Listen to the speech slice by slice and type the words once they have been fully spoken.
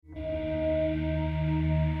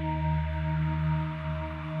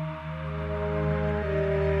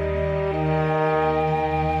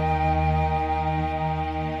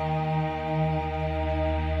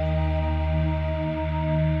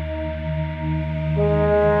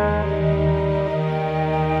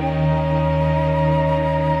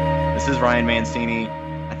Ryan Mancini.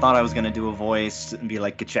 I thought I was going to do a voice and be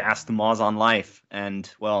like, get your ass to Moz on life. And,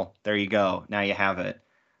 well, there you go. Now you have it.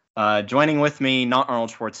 Joining with me, not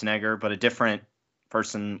Arnold Schwarzenegger, but a different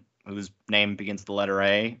person whose name begins with the letter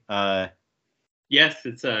A. Yes,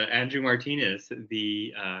 it's Andrew Martinez,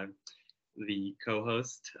 the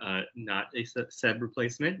co-host, not a Seb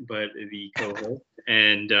replacement, but the co-host.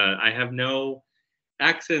 And I have no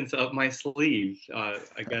accents up my sleeve. I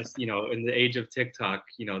guess, in the age of TikTok,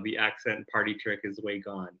 the accent party trick is way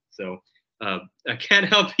gone. So I can't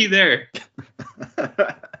help you there.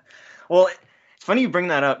 Well, it's funny you bring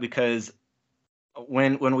that up because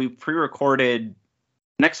when we pre-recorded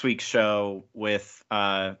next week's show with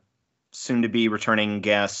soon-to-be returning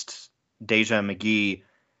guest Deja McGee,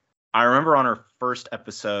 I remember on her first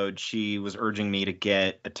episode, she was urging me to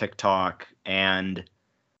get a TikTok, and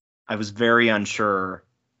I was very unsure.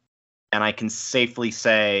 And I can safely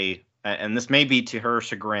say, and this may be to her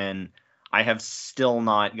chagrin, I have still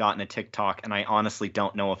not gotten a TikTok, and I honestly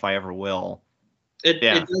don't know if I ever will. It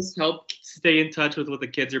does help stay in touch with what the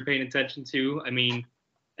kids are paying attention to. I mean,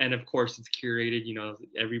 and of course it's curated,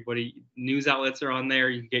 everybody, news outlets are on there,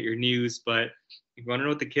 you can get your news, but if you want to know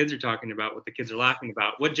what the kids are talking about, what the kids are laughing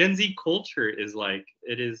about, what Gen Z culture is like,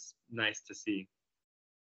 it is nice to see.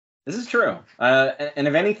 This is true. And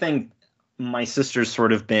if anything, my sister's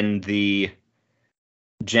sort of been the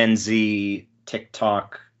Gen Z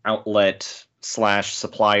TikTok outlet /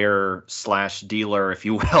 supplier / dealer, if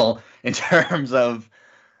you will, in terms of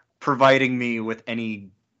providing me with any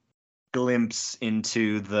glimpse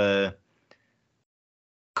into the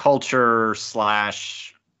culture /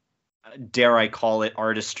 dare I call it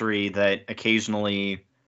artistry that occasionally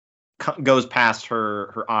goes past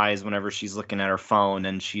her eyes whenever she's looking at her phone,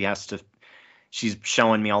 and she's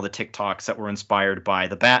showing me all the TikToks that were inspired by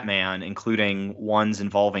the Batman, including ones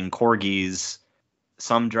involving corgis,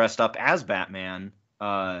 some dressed up as Batman.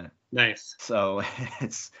 Nice. So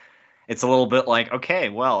it's a little bit like, okay,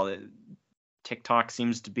 well, TikTok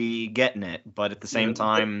seems to be getting it, but at the same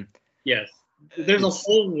time, yes, there's a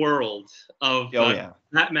whole world of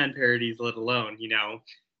Batman parodies, let alone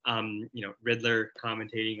Riddler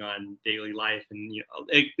commentating on daily life, and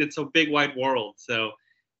it's a big wide world. So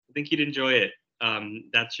I think you'd enjoy it.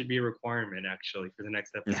 That should be a requirement actually for the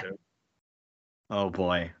next episode. Oh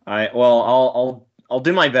boy, I'll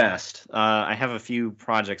do my best. I have a few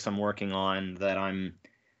projects I'm working on that I'm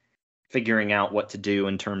figuring out what to do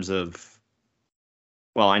in terms of.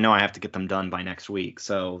 Well, I know I have to get them done by next week,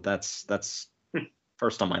 so that's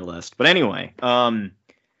first on my list. But anyway,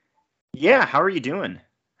 yeah, how are you doing?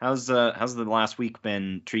 How's the last week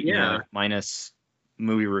been treating you, minus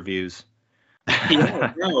movie reviews?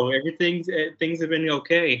 No, things have been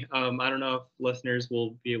okay. I don't know if listeners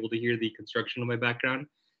will be able to hear the construction of my background.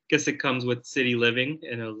 Guess it comes with city living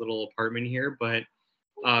in a little apartment here, but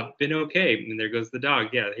been okay. And there goes the dog.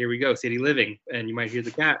 Yeah, here we go, city living, and you might hear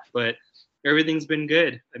the cat, but everything's been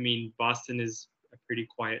good. I mean, Boston is a pretty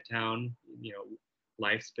quiet town.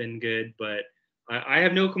 Life's been good, but I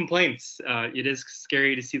have no complaints. It is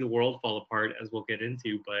scary to see the world fall apart, as we'll get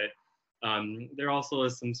into, but there also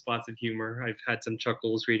is some spots of humor. I've had some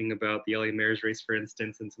chuckles reading about the LA Mayor's race, for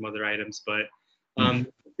instance, and some other items, but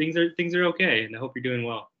things are okay, and I hope you're doing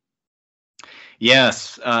well.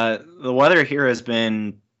 Yes, the weather here has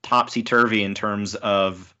been topsy-turvy in terms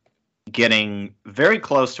of getting very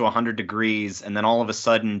close to 100 degrees and then all of a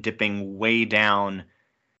sudden dipping way down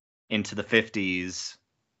into the 50s.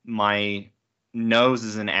 My nose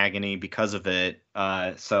is in agony because of it.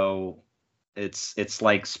 So it's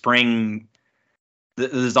like spring, the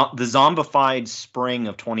zombified spring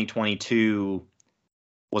of 2022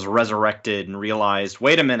 was resurrected and realized,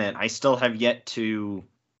 wait a minute, I still have yet to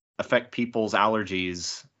affect people's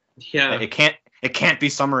allergies. Yeah, it can't be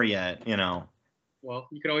summer yet, Well,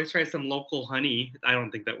 you could always try some local honey. I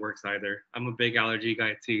don't think that works either. I'm a big allergy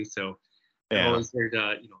guy too, so I've always heard,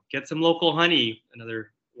 get some local honey.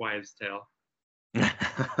 Another wives' tale.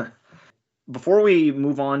 Before we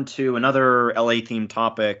move on to another LA-themed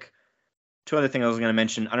topic, two other things I was going to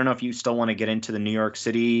mention. I don't know if you still want to get into the New York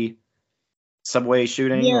City subway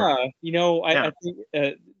shooting. Yeah, I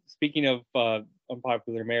think speaking of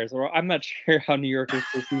unpopular mayors, I'm not sure how New Yorkers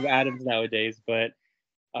perceive Adams nowadays, but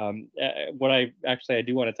what I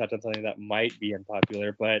do want to touch on something that might be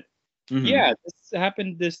unpopular, but yeah, this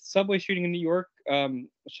happened. This subway shooting in New York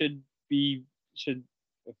should.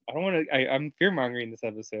 I don't want to. I'm fear mongering this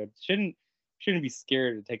episode. Shouldn't be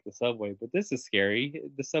scared to take the subway, but this is scary.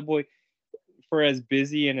 The subway, for as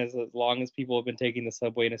busy and as long as people have been taking the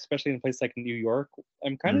subway, and especially in a place like New York,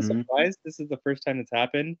 I'm kind of surprised this is the first time it's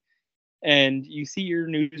happened. and you see your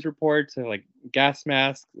news reports of like gas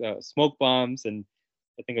masks, smoke bombs, and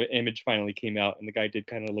I think an image finally came out, and the guy did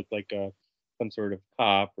kind of look like some sort of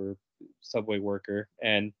cop or subway worker.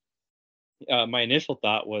 And my initial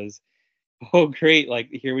thought was, oh, great! Like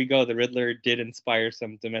here we go. The Riddler did inspire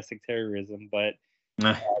some domestic terrorism, but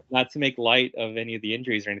not to make light of any of the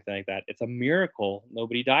injuries or anything like that. It's a miracle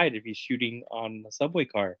nobody died if he's shooting on a subway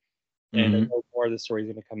car. And I Mm-hmm. know more of the story is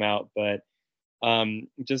going to come out, but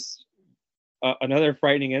just another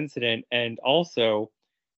frightening incident, and also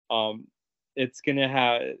um, it's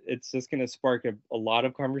just gonna spark a lot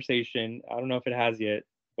of conversation. I don't know if it has yet,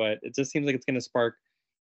 but it just seems like it's gonna spark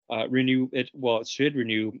renew it. Well, it should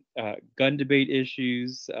renew gun debate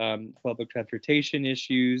issues, public transportation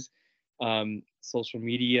issues, social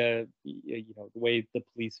media. The way the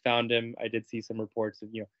police found him. I did see some reports of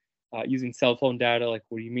using cell phone data. Like,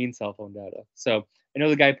 what do you mean cell phone data? So I know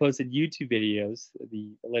the guy posted YouTube videos.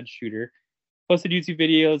 The alleged shooter posted YouTube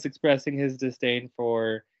videos expressing his disdain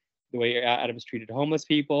for the way Adams treated homeless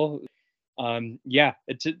people. Yeah,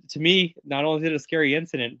 to me, not only is it a scary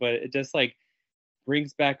incident, but it just like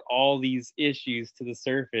brings back all these issues to the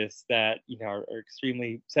surface that are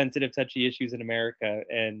extremely sensitive, touchy issues in America.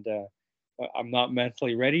 And I'm not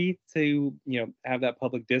mentally ready to have that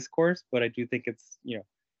public discourse, but I do think it's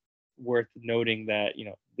worth noting that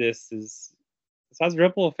this has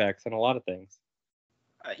ripple effects on a lot of things.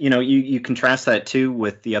 You contrast that too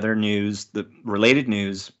with the other news, the related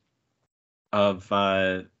news of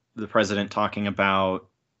the president talking about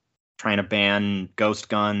trying to ban ghost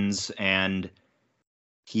guns, and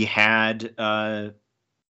he had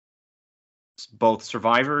both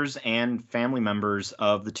survivors and family members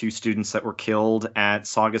of the two students that were killed at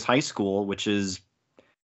Saugus High School, which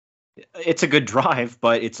it's a good drive,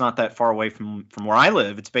 but it's not that far away from where I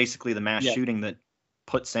live. It's basically the mass shooting that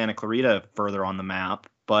put Santa Clarita further on the map.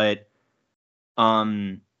 But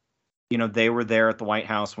they were there at the White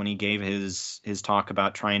House when he gave his talk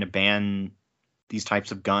about trying to ban these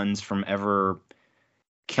types of guns from ever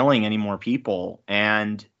killing any more people.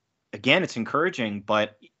 And again, it's encouraging,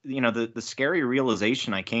 but the scary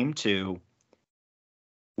realization I came to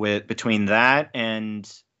between that and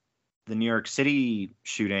the New York City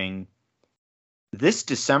shooting, this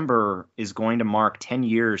December is going to mark 10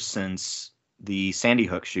 years since the Sandy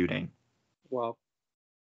Hook shooting. Wow.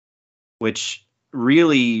 Which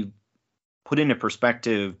really put into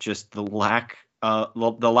perspective just the lack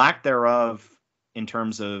thereof in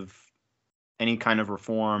terms of any kind of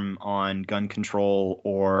reform on gun control,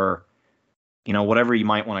 or whatever you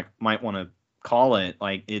might want to call it.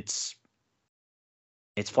 Like it's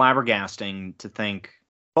flabbergasting to think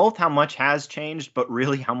both how much has changed, but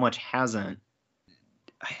really how much hasn't.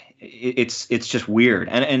 It's just weird.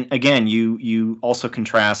 And again, you also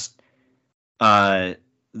contrast the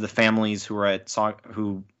families who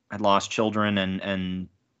had lost children and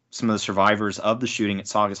some of the survivors of the shooting at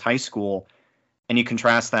Saugus High School, and you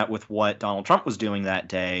contrast that with what Donald Trump was doing that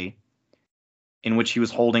day, in which he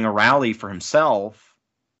was holding a rally for himself,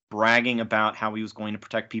 bragging about how he was going to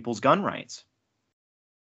protect people's gun rights.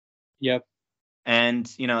 Yep. And,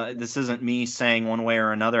 this isn't me saying one way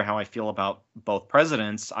or another how I feel about both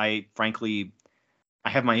presidents. I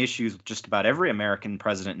have my issues with just about every American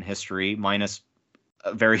president in history, minus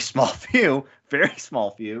a very small few.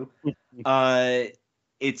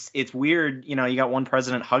 It's weird. You got one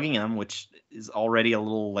president hugging him, which is already a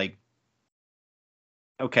little like,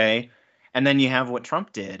 okay. And then you have what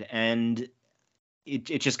Trump did. And it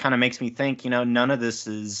just kind of makes me think, none of this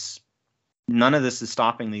is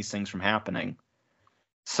stopping these things from happening.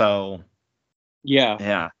 So,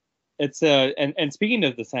 yeah. It's and speaking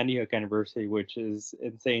of the Sandy Hook anniversary, which is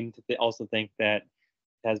insane to also think that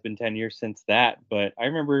it has been 10 years since that. But I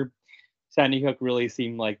remember Sandy Hook really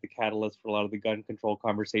seemed like the catalyst for a lot of the gun control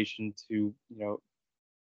conversation to,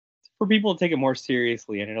 for people to take it more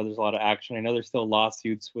seriously. And I know there's a lot of action. I know there's still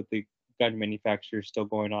lawsuits with the gun manufacturers still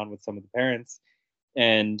going on with some of the parents.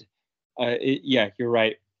 And you're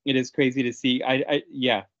right. It is crazy to see.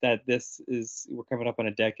 That we're coming up on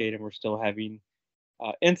a decade and we're still having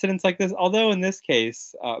incidents like this. Although in this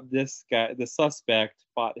case, the suspect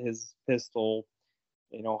bought his pistol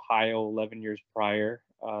in Ohio 11 years prior.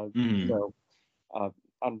 So I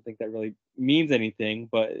don't think that really means anything,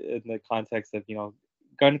 but in the context of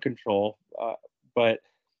gun control.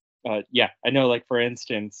 I know, like, for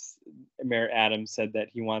instance, Mayor Adams said that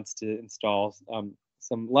he wants to install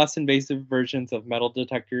some less invasive versions of metal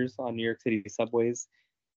detectors on New York City subways,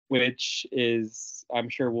 which I'm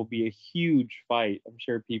sure will be a huge fight. I'm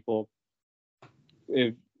sure people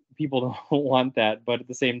don't want that, but at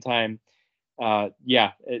the same time,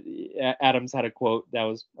 Adams had a quote that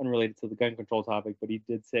was unrelated to the gun control topic, but he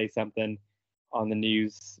did say something on the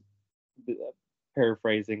news,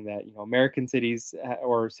 paraphrasing that, American cities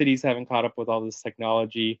or cities haven't caught up with all this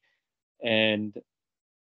technology, and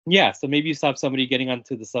yeah, so maybe you stop somebody getting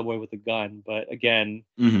onto the subway with a gun, but again,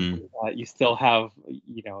 you still have,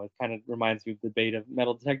 it kind of reminds me of the debate of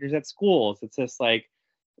metal detectors at schools. It's just like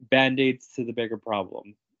band-aids to the bigger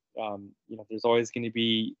problem. There's always going to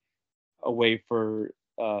be a way for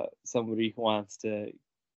somebody who wants to,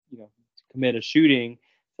 commit a shooting,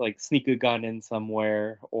 to like sneak a gun in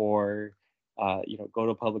somewhere, or go to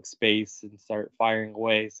a public space and start firing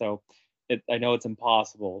away. So I know it's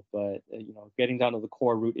impossible, but getting down to the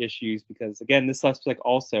core root issues, because again, this suspect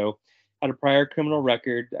also had a prior criminal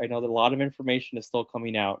record. I know that a lot of information is still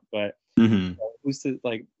coming out, but who's to,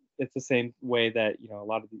 like, it's the same way that a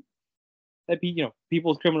lot of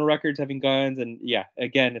people's criminal records having guns, and yeah,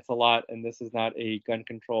 again, it's a lot, and this is not a gun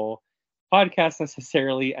control podcast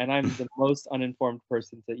necessarily, and I'm the most uninformed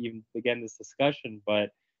person to even begin this discussion,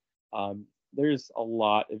 but there's a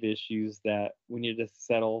lot of issues that we need to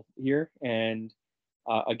settle here, and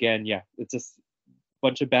again, yeah, it's just a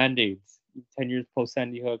bunch of band-aids. 10 years post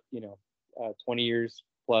Sandy Hook, 20 years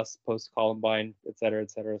plus post Columbine, et cetera,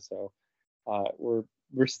 et cetera. So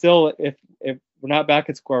we're still, if we're not back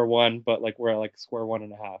at square one, but like we're at like square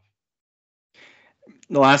 1.5.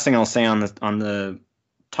 The last thing I'll say on the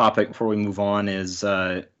topic before we move on is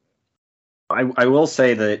I will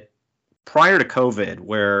say that prior to COVID,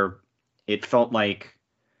 where it felt like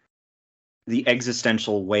the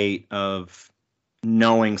existential weight of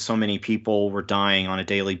knowing so many people were dying on a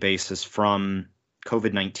daily basis from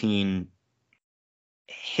COVID-19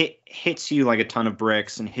 hits you like a ton of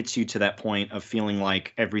bricks and hits you to that point of feeling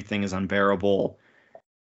like everything is unbearable.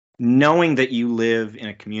 Knowing that you live in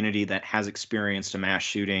a community that has experienced a mass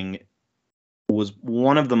shooting was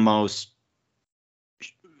one of the most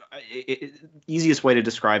easiest way to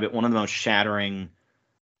describe it, one of the most shattering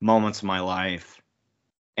moments of my life.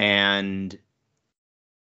 And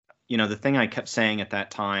the thing I kept saying at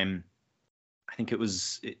that time, I think it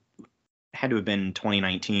had to have been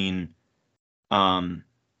 2019. I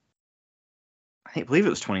believe it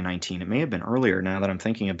was 2019. It may have been earlier now that I'm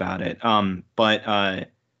thinking about it. Or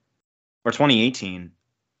 2018.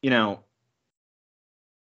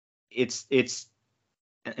 It's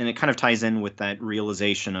and it kind of ties in with that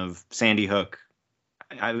realization of Sandy Hook,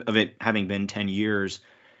 of it having been 10 years.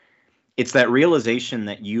 It's that realization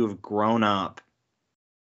that you have grown up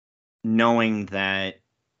knowing that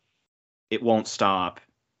it won't stop,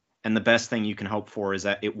 and the best thing you can hope for is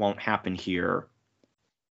that it won't happen here.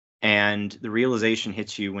 And the realization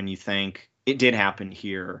hits you when you think it did happen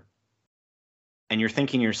here, and you're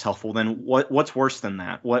thinking to yourself, well, then what's worse than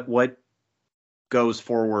that? What goes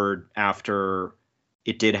forward after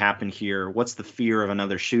it did happen here? What's the fear of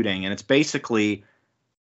another shooting? And it's basically,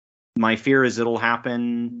 my fear is it'll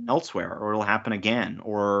happen elsewhere, or it'll happen again,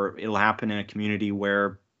 or it'll happen in a community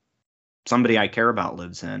where somebody I care about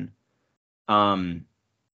lives in.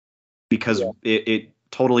 Because it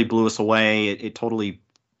totally blew us away. It totally,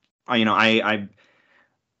 the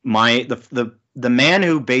man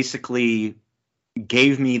who basically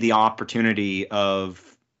gave me the opportunity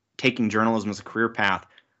of taking journalism as a career path,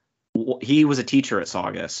 he was a teacher at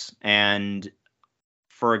Saugus, and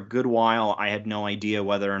for a good while, I had no idea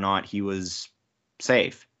whether or not he was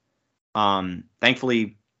safe.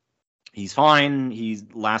 Thankfully, he's fine.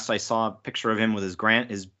 Last I saw a picture of him with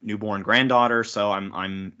his newborn granddaughter, so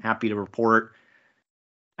I'm happy to report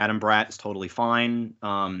Adam Bratt is totally fine.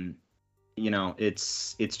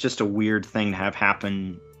 It's just a weird thing to have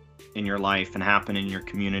happen in your life and happen in your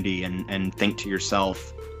community, and think to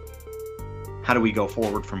yourself, how do we go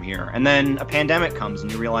forward from here? And then a pandemic comes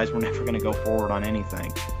and you realize we're never going to go forward on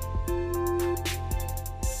anything.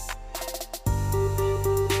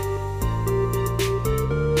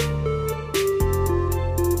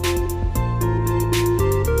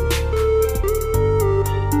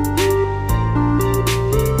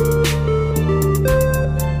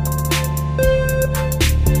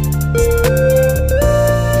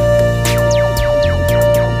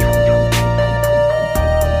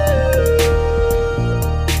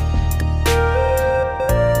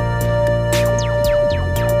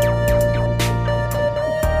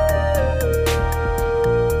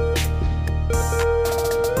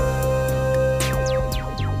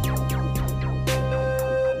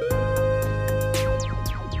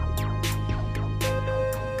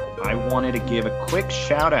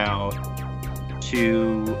 Shout out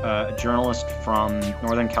to a journalist from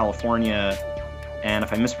Northern California, and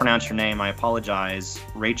if I mispronounce your name, I apologize,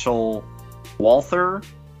 Rachel Walther.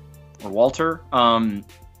 or Walter.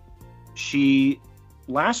 She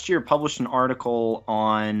last year published an article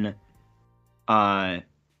on,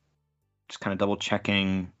 just kind of double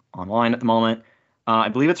checking online at the moment. I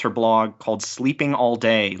believe it's her blog called Sleeping All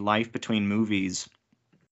Day, Life Between Movies.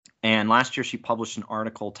 And last year she published an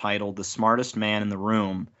article titled The Smartest Man in the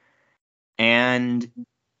Room. And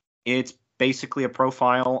it's basically a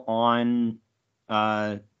profile on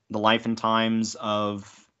the life and times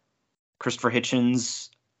of Christopher Hitchens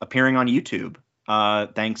appearing on YouTube,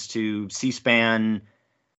 thanks to C-SPAN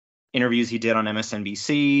interviews he did on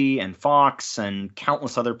MSNBC and Fox and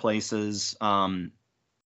countless other places.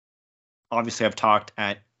 Obviously, I've talked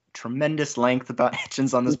at tremendous length about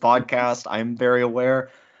Hitchens on this podcast. I'm very aware,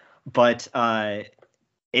 but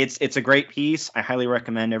it's a great piece. I highly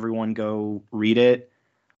recommend everyone go read it.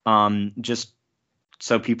 Just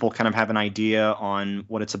so people kind of have an idea on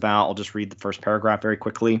what it's about, I'll just read the first paragraph very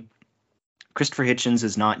quickly. Christopher Hitchens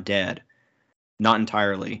is not dead. Not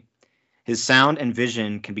entirely. His sound and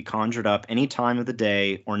vision can be conjured up any time of the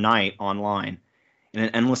day or night online in an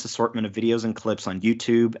endless assortment of videos and clips on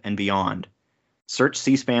YouTube and beyond. Search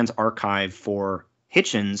C-SPAN's archive for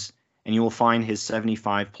Hitchens, and you will find his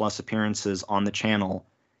 75-plus appearances on the channel,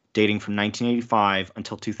 dating from 1985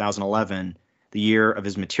 until 2011, the year of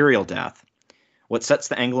his material death. What sets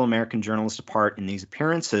the Anglo-American journalist apart in these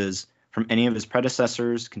appearances from any of his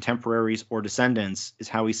predecessors, contemporaries, or descendants is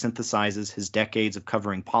how he synthesizes his decades of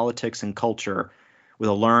covering politics and culture with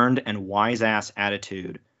a learned and wise-ass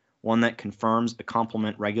attitude, one that confirms the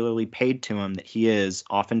compliment regularly paid to him that he is,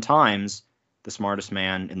 oftentimes, the smartest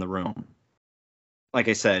man in the room. Like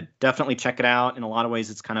I said, definitely check it out. In a lot of ways,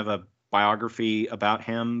 it's kind of a biography about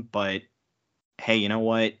him, but hey, you know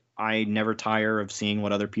what? I never tire of seeing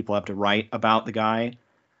what other people have to write about the guy.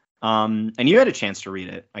 And you had a chance to read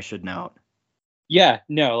it, I should note. Yeah,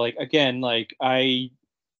 no, like, again, like, I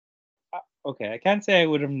can't say I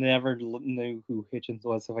would have never knew who Hitchens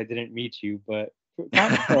was if I didn't meet you, but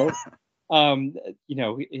kind of close.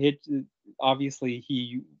 Obviously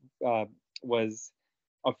he was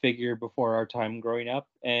a figure before our time growing up,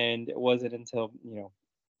 and it wasn't until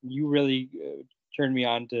you really turned me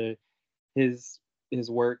on to his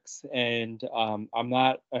works, and I'm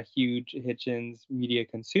not a huge Hitchens media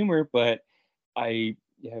consumer, but I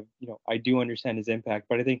I do understand his impact.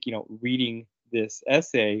 But I think reading this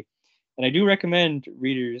essay, and I do recommend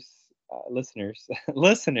readers, listeners,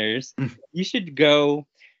 you should go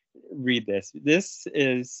read this. This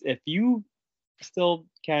is, if you still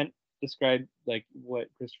can't describe like what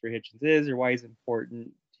Christopher Hitchens is or why he's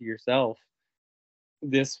important to yourself,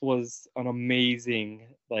 this was an amazing,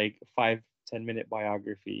 like, 5-10 minute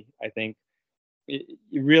biography. I think it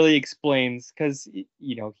really explains, because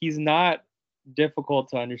he's not difficult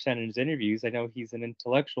to understand in his interviews. I know he's an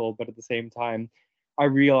intellectual, but at the same time, I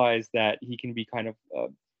realize that he can be kind of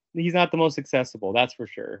he's not the most accessible, that's for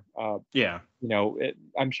sure. Yeah.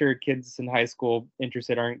 I'm sure kids in high school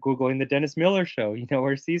interested aren't Googling the Dennis Miller show,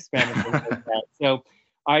 or C-SPAN and things like that. So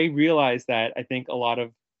I realize that I think a lot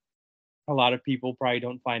of people probably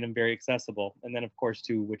don't find him very accessible. And then, of course,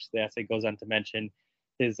 too, which the essay goes on to mention,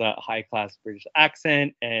 his high-class British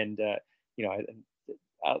accent and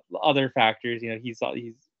other factors. He's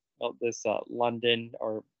this London,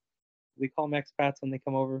 or we call them expats when they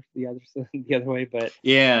come over the other way, but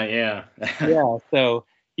yeah. So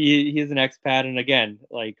he is an expat, and again,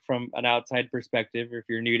 like, from an outside perspective, or if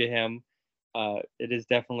you're new to him, it is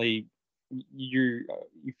definitely, you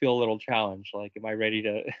feel a little challenged, like, am I ready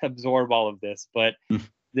to absorb all of this? But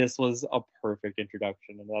this was a perfect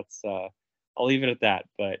introduction, and that's I'll leave it at that.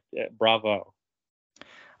 But bravo.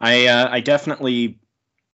 I definitely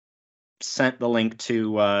sent the link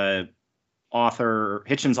to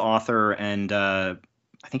Hitchens author, and I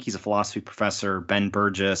think he's a philosophy professor, Ben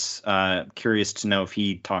Burgess. Curious to know if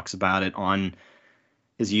he talks about it on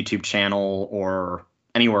his YouTube channel or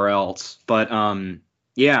anywhere else. But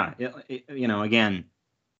yeah, again,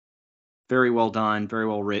 very well done, very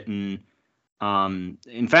well written.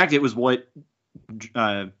 In fact, it was what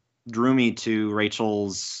drew me to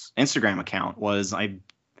Rachel's Instagram account. Was I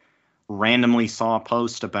randomly saw a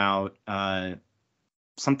post about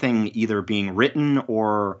something either being written,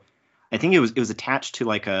 or I think it was attached to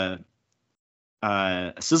like a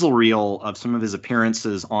sizzle reel of some of his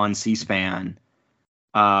appearances on C-SPAN,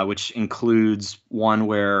 which includes one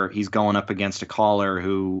where he's going up against a caller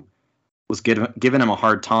who was giving him a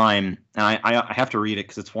hard time. And I have to read it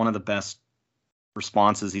because it's one of the best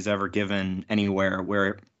responses he's ever given anywhere,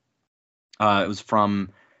 where it was from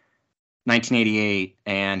 1988,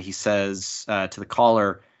 and he says to the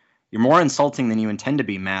caller, "You're more insulting than you intend to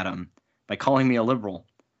be, madam, by calling me a liberal.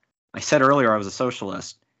 I said earlier I was a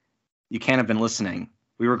socialist. you can't have been listening.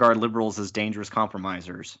 We regard liberals as dangerous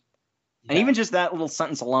compromisers. Yeah. And even just that little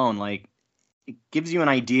sentence alone, like, it gives you an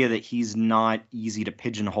idea that he's not easy to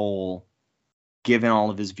pigeonhole, given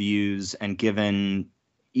all of his views, and given,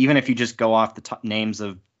 even if you just go off the names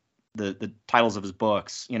of the titles of his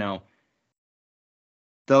books, you know,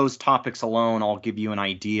 those topics alone all give you an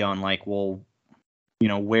idea on, like, well, you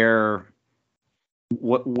know, where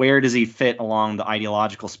does he fit along the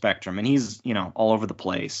ideological spectrum? And he's, you know, all over the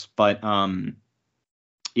place. But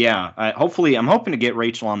yeah, I'm hoping to get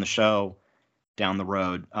Rachel on the show down the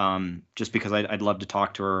road, just because I'd love to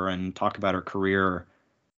talk to her and talk about her career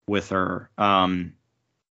with her. I'm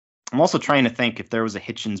also trying to think if there was a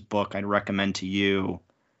Hitchens book I'd recommend to you,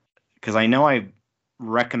 because I know I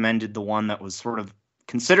recommended the one that was sort of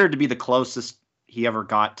considered to be the closest he ever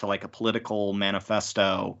got to like a political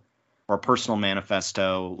manifesto or a personal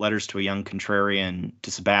manifesto, Letters to a Young Contrarian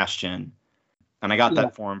to Sebastian. And I got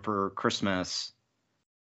that for him for Christmas.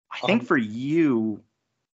 I think for you,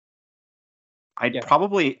 I'd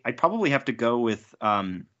probably have to go with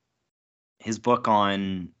his book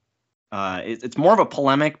on it's more of a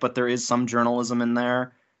polemic, but there is some journalism in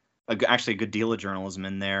there. Actually, a good deal of journalism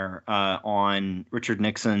in there on Richard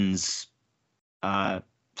Nixon's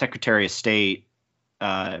Secretary of State,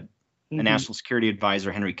 the National Security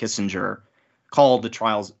Advisor Henry Kissinger, called the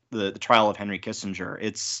trial of Henry Kissinger.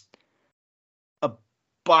 It's a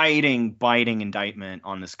biting indictment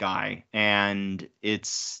on this guy, and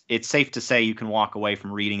it's safe to say you can walk away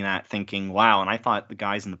from reading that thinking, wow, and I thought the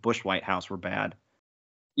guys in the Bush White House were bad.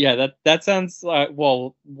 Yeah, that sounds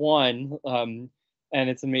well. One, and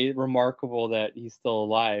it's remarkable that he's still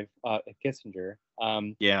alive, Kissinger.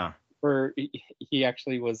 Yeah. He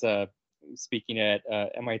actually was speaking at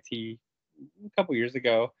MIT a couple years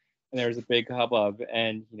ago, and there was a big hubbub,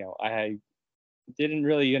 and you know, I didn't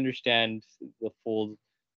really understand the full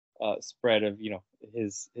spread of, you know,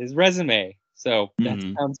 his resume. So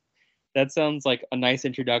that sounds like a nice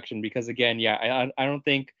introduction, because again, I don't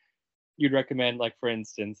think you'd recommend, like, for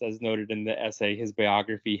instance, as noted in the essay, his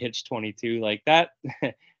biography, Hitch 22, like that.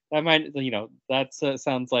 That might, you know, that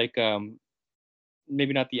sounds like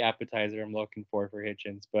maybe not the appetizer I'm looking for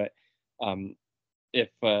Hitchens, but if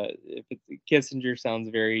it's, Kissinger sounds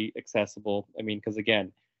very accessible. I mean, because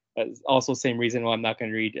again, also same reason why I'm not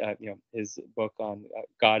going to read you know, his book on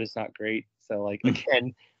God Is Not Great. So like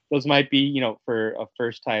again, those might be, you know, for a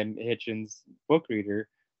first time Hitchens book reader,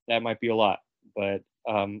 that might be a lot. But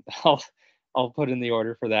I'll put in the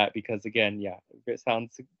order for that, because again, yeah, it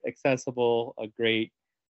sounds accessible, a great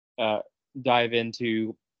dive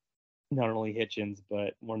into not only Hitchens,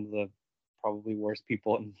 but one of the probably worst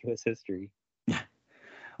people in U.S. history.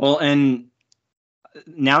 Well, and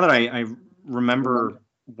now that I remember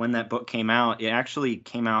when that book came out, it actually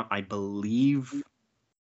came out, I believe,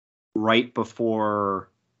 right before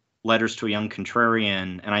Letters to a Young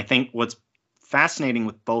Contrarian. And I think what's fascinating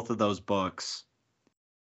with both of those books,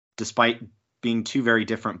 despite being two very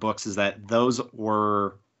different books, is that those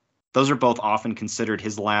are both often considered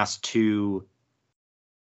his last two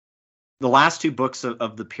books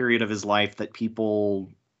of the period of his life that people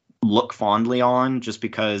look fondly on, just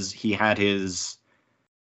because he had his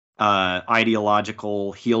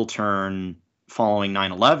ideological heel turn following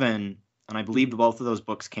 9/11. And I believe both of those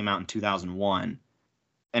books came out in 2001.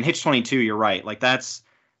 And Hitch 22, you're right. Like that's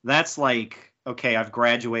like, okay, I've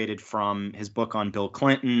graduated from his book on Bill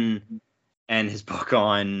Clinton and his book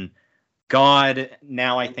on God.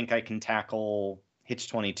 Now I think I can tackle Hitch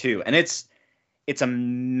 22. And it's a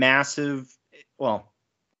massive, well,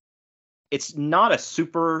 it's not a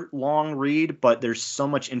super long read, but there's so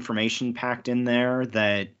much information packed in there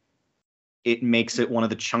that it makes it one of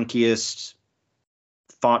the chunkiest,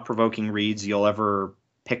 thought-provoking reads you'll ever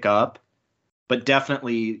pick up. But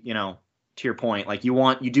definitely, you know, to your point, like you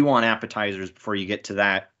do want appetizers before you get to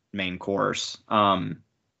that main course. Oh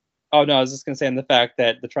no, I was just gonna say, on the fact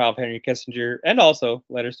that the Trial of Henry Kissinger and also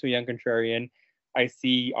Letters to a Young Contrarian, I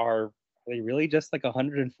see are they really just like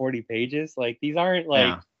 140 pages? Like these aren't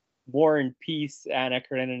like War and Peace, Anna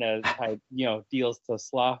Karenina type, you know, deals to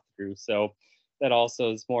slough through. So that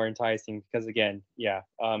also is more enticing, because again,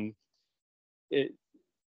 I'm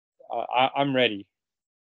ready.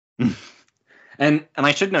 And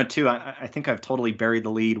I should note too, I think I've totally buried the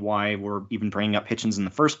lead why we're even bringing up Hitchens in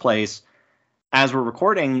the first place. As we're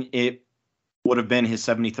recording, it would have been his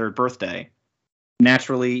 73rd birthday.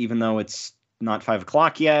 Naturally, even though it's not 5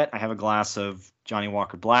 o'clock yet, I have a glass of Johnny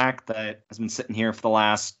Walker Black that has been sitting here for the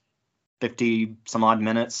last 50 some odd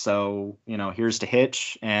minutes. So, you know, here's to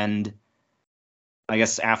Hitch. And I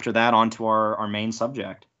guess after that, on to our main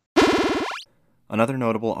subject. Another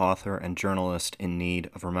notable author and journalist in need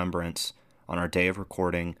of remembrance on our day of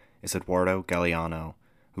recording is Eduardo Galeano,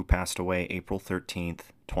 who passed away April 13th,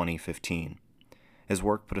 2015. His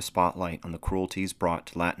work put a spotlight on the cruelties brought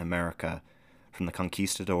to Latin America, from the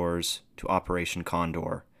conquistadors to Operation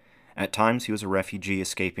Condor. At times he was a refugee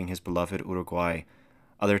escaping his beloved Uruguay.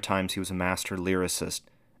 Other times he was a master lyricist,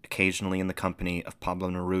 occasionally in the company of Pablo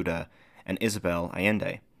Neruda and Isabel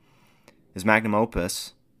Allende. His magnum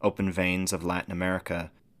opus, Open Veins of Latin America,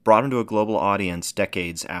 brought him to a global audience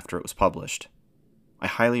decades after it was published. I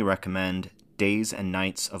highly recommend Days and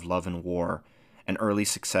Nights of Love and War, an early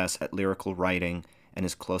success at lyrical writing and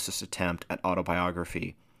his closest attempt at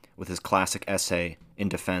autobiography, with his classic essay in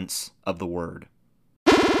defense of the word.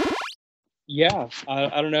 Yeah,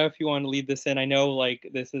 I don't know if you want to lead this in. I know, like,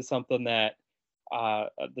 this is something that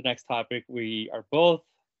the next topic we are both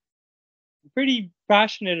pretty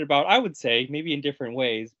passionate about, I would say, maybe in different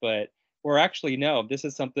ways, but we're actually, no, this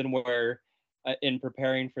is something where in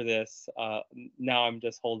preparing for this, now I'm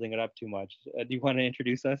just holding it up too much. Do you want to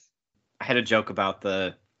introduce us? I had a joke about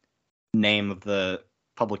the name of the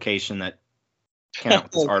publication that came out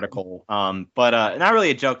with this article, but not really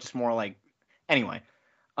a joke, just more like, anyway.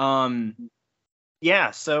 Yeah,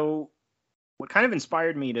 so what kind of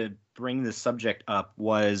inspired me to bring this subject up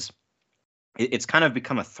was it's kind of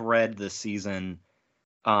become a thread this season,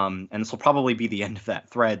 and this will probably be the end of that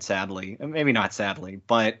thread, sadly. Maybe not sadly,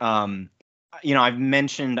 but I've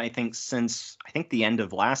mentioned, I think since the end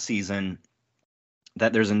of last season,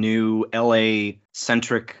 that there's a new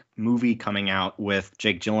LA-centric movie coming out with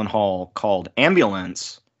Jake Gyllenhaal called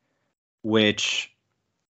Ambulance, which,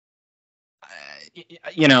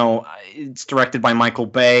 it's directed by Michael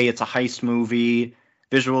Bay. It's a heist movie.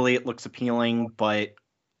 Visually, it looks appealing, but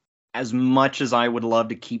as much as I would love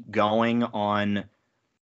to keep going on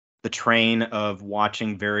the train of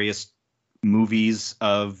watching various movies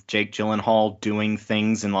of Jake Gyllenhaal doing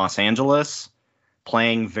things in Los Angeles,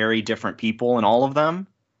 playing very different people in all of them,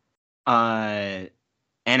 and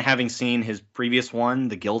having seen his previous one,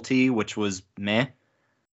 The Guilty, which was meh,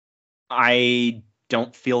 I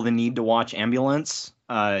don't feel the need to watch Ambulance.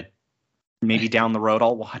 Maybe down the road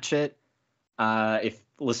I'll watch it. If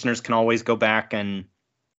listeners can always go back and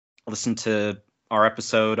listen to our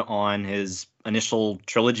episode on his initial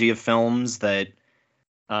trilogy of films that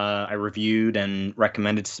I reviewed and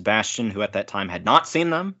recommended to Sebastian, who at that time had not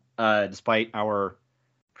seen them, despite our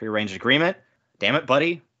prearranged agreement. Damn it,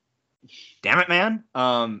 buddy. Damn it, man.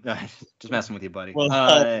 Just messing with you, buddy. Well,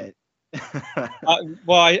 I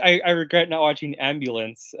regret not watching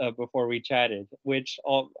Ambulance before we chatted, which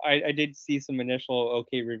I did see some initial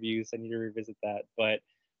okay reviews. I need to revisit that. But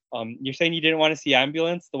you're saying you didn't want to see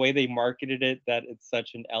Ambulance? The way they marketed it, that it's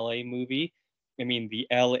such an LA movie. I mean, the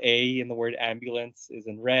LA in the word ambulance is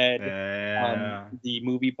in red. The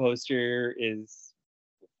movie poster is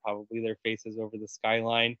probably their faces over the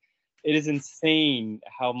skyline. It is insane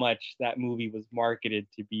how much that movie was marketed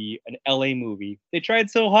to be an LA movie. They tried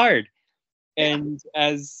so hard. And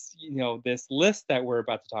as you know, this list that we're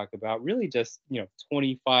about to talk about, really just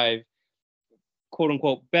 25 quote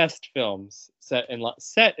unquote best films set in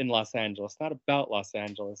Los Angeles, not about Los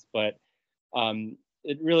Angeles, but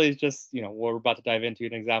it really is just, what we're about to dive into,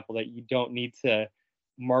 an example that you don't need to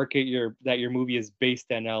market that your movie is based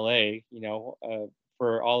in LA.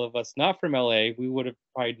 For all of us not from LA, we would have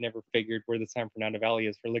probably never figured where the San Fernando Valley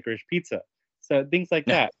is for Licorice Pizza. So things like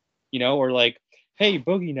that, or like, hey,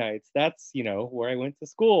 Boogie Nights, that's, where I went to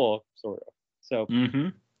school, sort of. So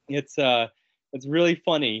it's really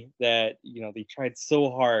funny that, they tried so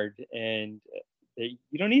hard, and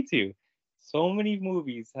you don't need to. So many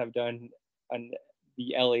movies have done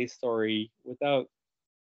the LA story without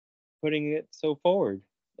putting it so forward.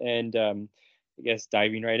 And I guess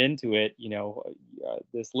diving right into it,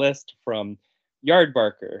 this list from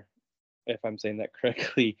Yardbarker, if I'm saying that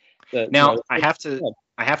correctly. I have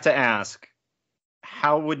to ask,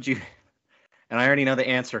 how would you? And I already know the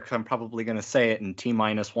answer because I'm probably going to say it in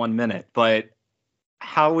T-1 minute. But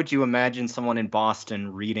how would you imagine someone in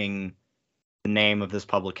Boston reading the name of this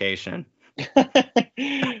publication? Oh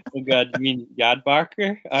God, you mean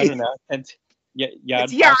Yardbarker? I don't know. It's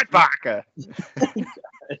Yardbarker. That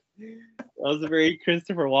was a very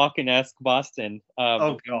Christopher Walken-esque Boston.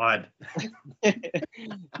 Oh God.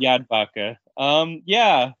 Yardbarker.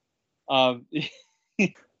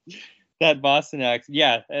 That Boston accent.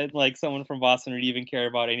 Yeah, and like someone from Boston would even care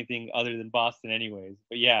about anything other than Boston, anyways.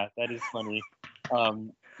 But yeah, that is funny.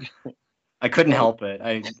 I couldn't help it.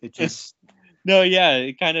 It just. No, yeah,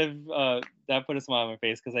 it kind of that put a smile on my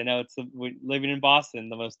face because I know living in Boston,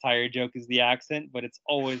 the most tired joke is the accent, but it's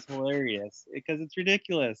always hilarious because it's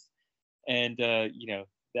ridiculous. and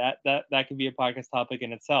that could be a podcast topic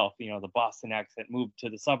in itself. The Boston accent moved to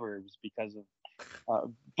the suburbs because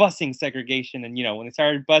of busing segregation, and when they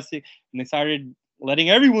started busing, when they started letting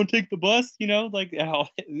everyone take the bus,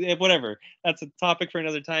 whatever. That's a topic for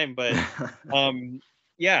another time. But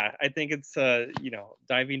yeah, I think it's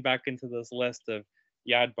diving back into this list of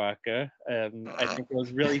Yad Baka. I think it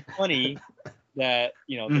was really funny that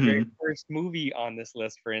the very first movie on this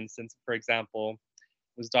list, for instance, for example,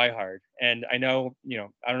 was Die Hard. And I know,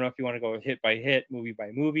 I don't know if you want to go hit by hit, movie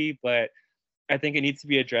by movie, but I think it needs to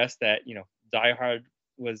be addressed that, Die Hard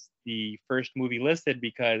was the first movie listed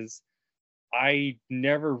because I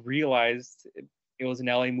never realized it was an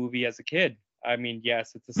LA movie as a kid. I mean,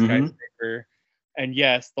 yes, it's a skyscraper. And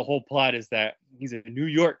yes, the whole plot is that he's a New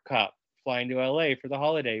York cop flying to LA for the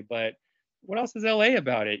holiday. But what else is LA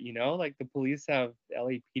about it? Like the police have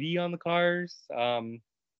LAPD on the cars. I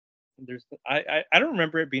don't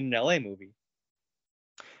remember it being an LA movie.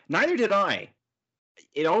 Neither did I.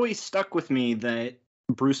 It always stuck with me that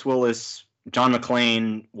Bruce Willis, John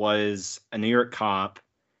McClane, was a New York cop.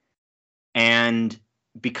 And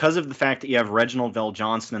because of the fact that you have Reginald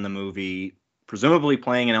VelJohnson in the movie, presumably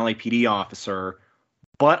playing an LAPD officer,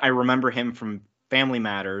 but I remember him from Family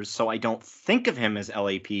Matters, so I don't think of him as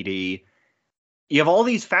LAPD. You have all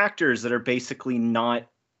these factors that are basically not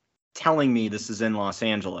telling me this is in Los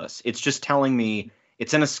Angeles. It's just telling me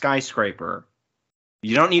it's in a skyscraper.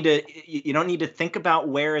 You don't need to think about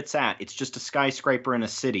where it's at. It's just a skyscraper in a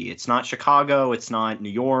city. It's not Chicago. It's not New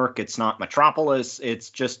York. It's not Metropolis. It's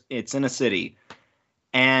in a city.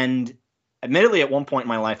 And admittedly, at one point in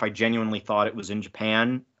my life, I genuinely thought it was in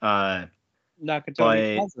Japan.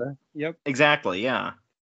 Nakatomi Plaza. Yep. Exactly. Yeah.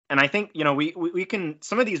 And I think, we can,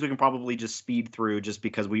 some of these we can probably just speed through just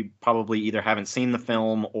because we probably either haven't seen the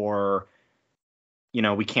film or,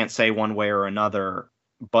 we can't say one way or another.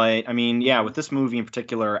 But I mean, yeah, with this movie in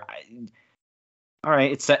particular, all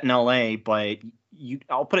right, it's set in LA, but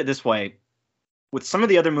I'll put it this way. With some of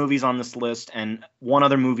the other movies on this list, and one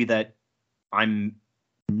other movie that I'm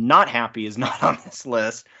not happy is not on this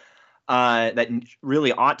list, that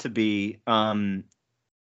really ought to be,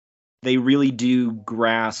 they really do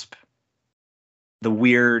grasp the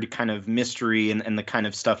weird kind of mystery and the kind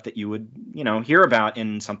of stuff that you would, hear about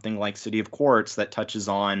in something like City of Quartz that touches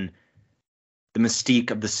on the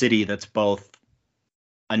mystique of the city that's both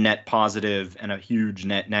a net positive and a huge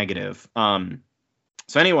net negative. So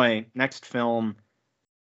anyway, next film,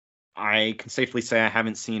 I can safely say I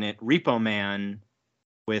haven't seen it. Repo Man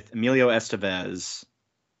with Emilio Estevez.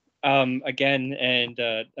 Again, and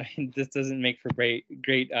this doesn't make for great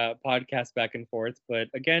podcast back and forth, but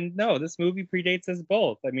again, no, this movie predates us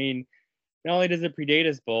both. I mean, not only does it predate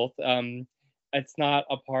us both, it's not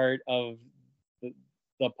a part of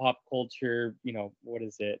the pop culture, what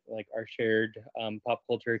is it, like our shared pop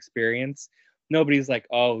culture experience. Nobody's like,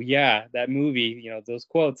 oh yeah, that movie, those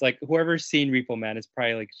quotes, like whoever's seen Repo Man is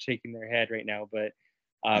probably like shaking their head right now, but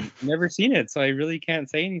never seen it, so I really can't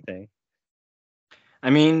say anything.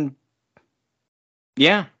 I mean,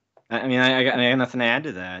 yeah. I mean, I got nothing to add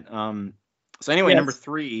to that. So anyway, yes. Number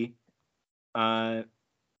 3,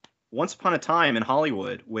 Once Upon a Time in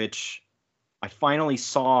Hollywood, which I finally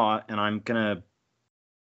saw, and I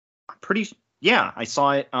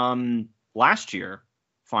saw it last year,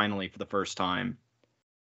 finally, for the first time.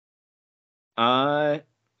 Yeah.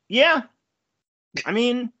 I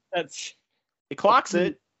mean, it clocks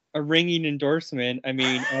it. A ringing endorsement. I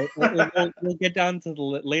mean, we'll get down to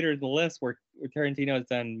later in the list where Tarantino has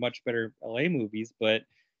done much better LA movies, but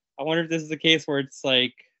I wonder if this is a case where it's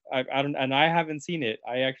like I don't, and I haven't seen it.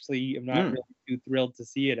 I actually am not really too thrilled to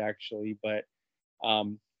see it actually, but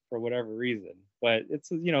for whatever reason. But it's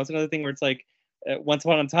it's another thing where it's like Once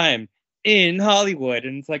Upon a Time in Hollywood,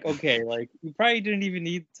 and it's like, okay, like you probably didn't even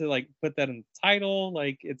need to like put that in the title.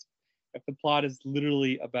 Like it's if the plot is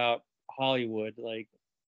literally about Hollywood, like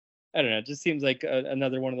I don't know, it just seems like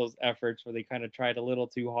another one of those efforts where they kind of tried a little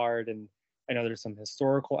too hard. And I know there's some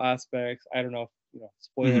historical aspects. I don't know if,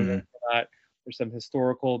 spoiler alert for that. There's some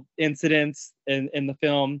historical incidents in the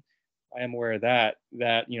film. I am aware of that,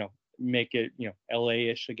 make it,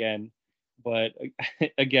 LA-ish again. But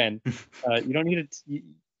again, you don't need to,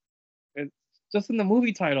 it's just in the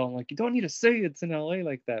movie title. I'm like, you don't need to say it's in LA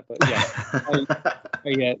like that. But yeah,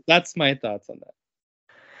 yeah, that's my thoughts on that.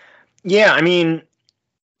 Yeah, I mean,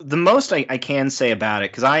 the most I can say about it,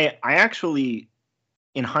 because I actually,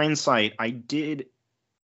 in hindsight, I don't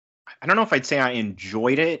know if I'd say I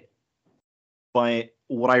enjoyed it, but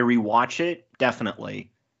would I rewatch it? Definitely.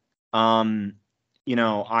 I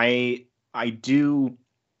do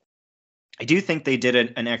think they did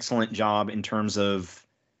an excellent job in terms of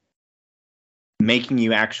making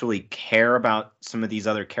you actually care about some of these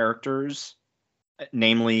other characters,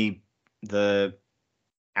 namely the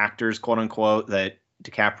actors, quote unquote, that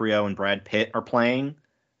DiCaprio and Brad Pitt are playing.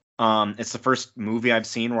 It's the first movie I've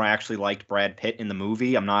seen where I actually liked Brad Pitt in the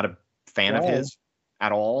movie. I'm not a fan of his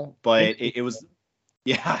at all, but it was,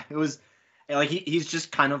 yeah, it was like he's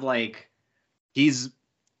just kind of like, he's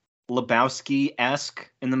Lebowski-esque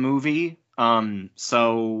in the movie.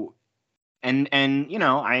 So, and you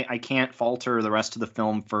know, I can't falter the rest of the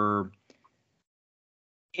film for,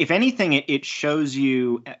 if anything, it shows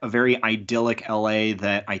you a very idyllic LA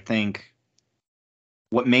that I think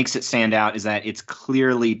what makes it stand out is that it's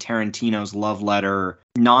clearly Tarantino's love letter,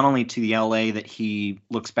 not only to the LA that he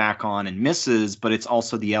looks back on and misses, but it's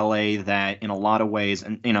also the LA that in a lot of ways,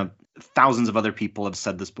 and you know, thousands of other people have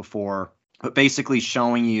said this before, but basically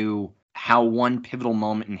showing you how one pivotal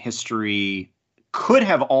moment in history could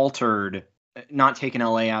have altered, not taken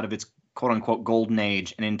LA out of its quote unquote golden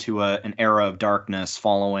age and into an era of darkness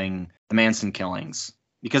following the Manson killings.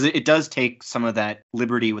 Because it does take some of that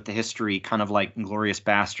liberty with the history, kind of like Inglourious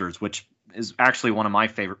Basterds, which is actually one of my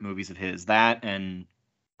favorite movies of his. That and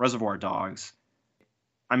Reservoir Dogs.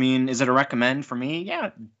 I mean, is it a recommend for me?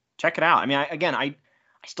 Yeah, check it out. I mean, I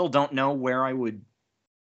still don't know where I would,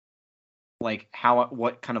 like,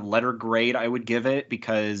 what kind of letter grade I would give it,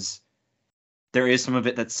 because there is some of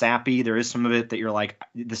it that's sappy. There is some of it that you're like,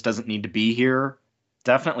 this doesn't need to be here.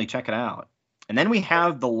 Definitely check it out. And then we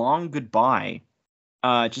have The Long Goodbye.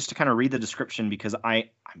 Just to kind of read the description, because I'm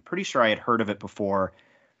pretty sure I had heard of it before.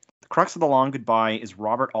 The crux of The Long Goodbye is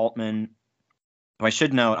Robert Altman, who I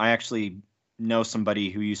should note, I actually know somebody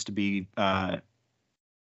who used to be, and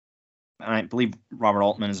I believe Robert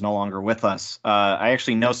Altman is no longer with us. I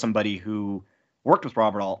actually know somebody who worked with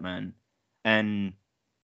Robert Altman and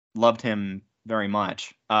loved him very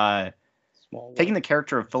much. Taking the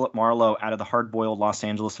character of Philip Marlowe out of the hard-boiled Los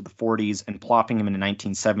Angeles of the 40s and plopping him into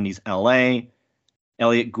 1970s LA,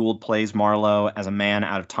 Elliot Gould plays Marlowe as a man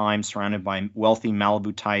out of time surrounded by wealthy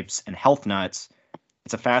Malibu types and health nuts.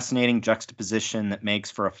 It's a fascinating juxtaposition that makes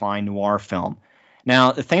for a fine noir film.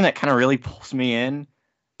 Now, the thing that kind of really pulls me in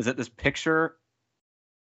is that this picture,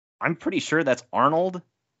 I'm pretty sure that's Arnold.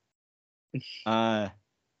 It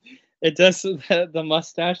does, the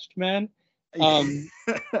mustached man.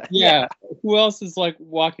 Yeah. Who else is like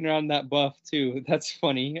walking around that buff too? That's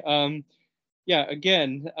funny. Yeah,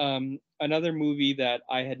 again, another movie that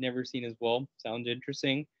I had never seen as well. Sounds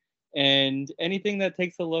interesting. And anything that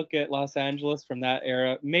takes a look at Los Angeles from that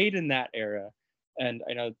era, made in that era. And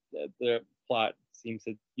I know the plot seems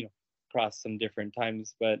to, you know, cross some different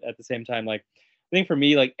times, but at the same time, like, I think for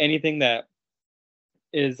me, like, anything that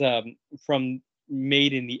is from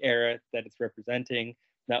made in the era that it's representing,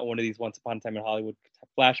 not one of these Once Upon a Time in Hollywood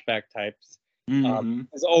flashback types,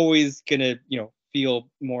 is always gonna, you know, feel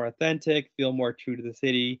more authentic, feel more true to the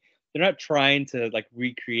city. They're not trying to like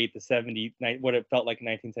recreate the what it felt like in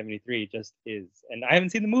 1973. It just is. And I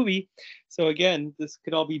haven't seen the movie, so again, this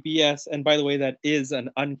could all be BS. And by the way, that is an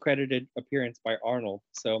uncredited appearance by Arnold.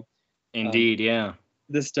 So indeed, yeah,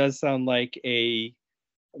 this does sound like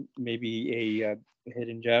maybe a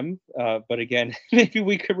hidden gem. But again, maybe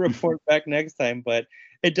we could report back next time. But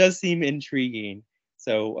it does seem intriguing.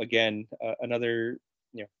 So again, another,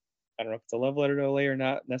 you know, I don't know if it's a love letter to LA or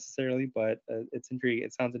not necessarily, but it's intriguing.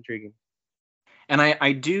 It sounds intriguing. And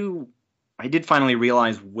I did finally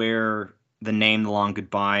realize where the name The Long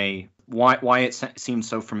Goodbye, why it seems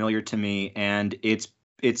so familiar to me, and it's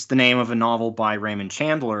the name of a novel by Raymond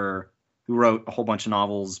Chandler, who wrote a whole bunch of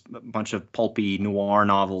novels, a bunch of pulpy noir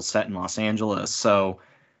novels set in Los Angeles. So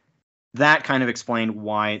that kind of explained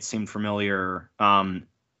why it seemed familiar. I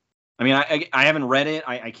mean, I haven't read it.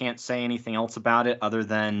 I can't say anything else about it other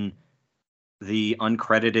than the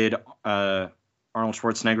uncredited Arnold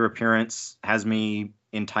Schwarzenegger appearance has me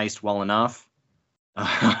enticed well enough.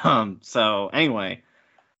 So anyway,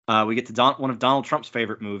 we get to one of Donald Trump's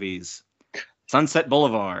favorite movies, Sunset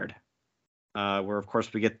Boulevard, where of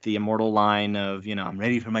course we get the immortal line of, you know, I'm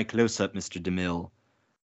ready for my close-up, Mr. DeMille.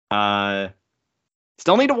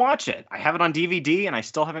 Still need to watch it. I have it on DVD and I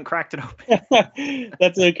still haven't cracked it open.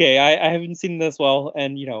 That's okay. I haven't seen this well.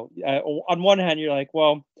 And, you know, on one hand, you're like,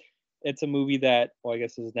 well, it's a movie that, well, I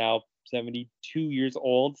guess is now 72 years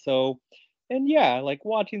old. So, and yeah, like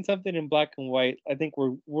watching something in black and white, I think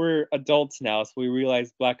we're adults now. So we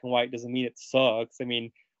realize black and white doesn't mean it sucks. I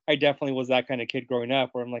mean, I definitely was that kind of kid growing up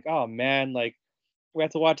where I'm like, oh man, like we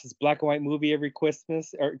have to watch this black and white movie every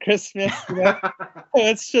Christmas. You know?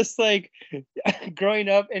 It's just like growing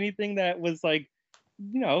up, anything that was like,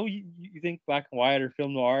 you know, you think black and white or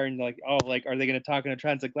film noir and like, oh, like, are they going to talk in a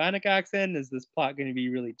transatlantic accent? Is this plot going to be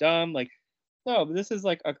really dumb? Like, No, but this is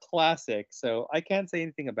like a classic, so I can't say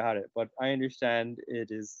anything about it, but I understand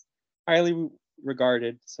it is highly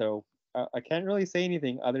regarded, so I can't really say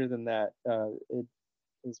anything other than that. It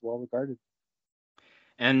is well regarded.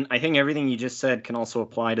 And I think everything you just said can also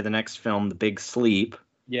apply to the next film, The Big Sleep.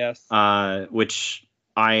 Yes. Which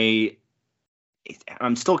I'm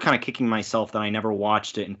still kind of kicking myself that I never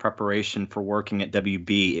watched it in preparation for working at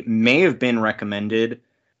WB. It may have been recommended.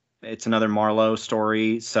 It's another Marlowe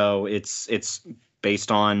story, so it's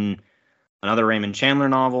based on another Raymond Chandler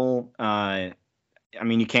novel. I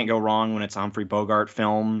mean, you can't go wrong when it's a Humphrey Bogart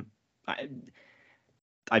film.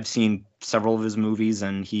 I've seen several of his movies,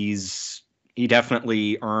 and he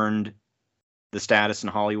definitely earned the status in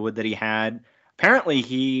Hollywood that he had.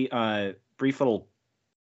 Apparently, brief little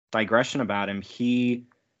digression about him, he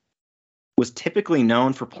was typically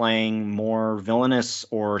known for playing more villainous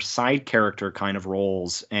or side character kind of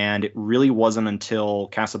roles, and it really wasn't until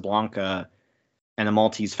Casablanca and The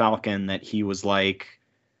Maltese Falcon that he was like,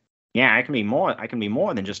 yeah, I can be more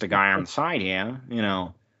than just a guy on the side here, you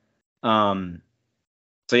know.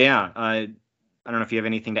 So yeah, I don't know if you have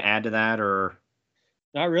anything to add to that, or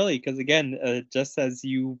Not really, because again, just as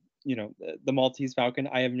the Maltese Falcon,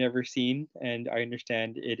 I have never seen, and I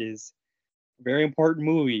understand it is a very important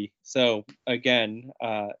movie. So again,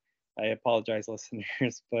 I apologize,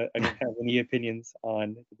 listeners, but I don't have any opinions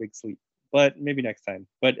on The Big Sleep. But maybe next time.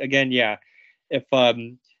 But again, yeah, if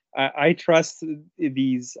I trust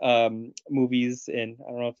these movies, and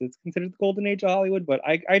I don't know if it's considered the golden age of Hollywood, but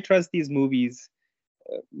I trust these movies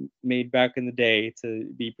made back in the day to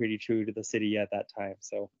be pretty true to the city at that time.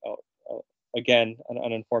 So again, an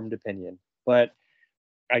uninformed opinion, but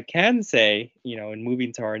I can say, in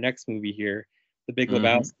moving to our next movie here, The Big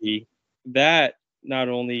Lebowski, that not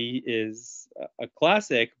only is a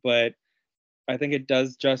classic, but I think it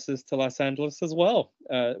does justice to Los Angeles as well.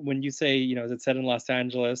 When you say, is it set in Los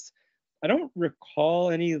Angeles? I don't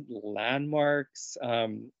recall any landmarks.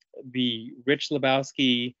 The Rich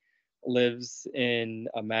Lebowski lives in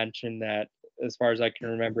a mansion that, as far as I can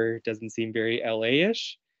remember, doesn't seem very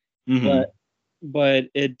LA-ish, but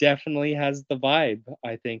it definitely has the vibe.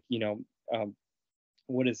 I think,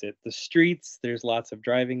 what is it? The streets. There's lots of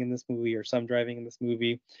driving in this movie, or some driving in this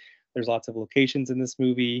movie. There's lots of locations in this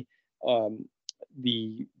movie.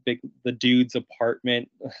 The dude's apartment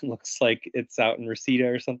looks like it's out in Reseda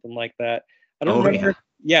or something like that. I don't remember.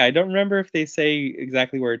 Yeah, I don't remember if they say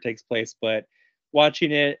exactly where it takes place, but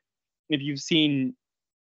watching it, if you've seen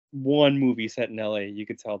one movie set in LA, you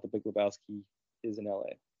could tell The Big Lebowski is in LA.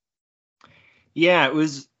 Yeah, it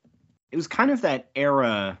was kind of that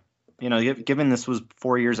era, given this was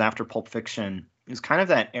 4 years after Pulp Fiction, it was kind of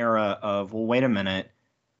that era of, well, wait a minute,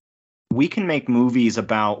 we can make movies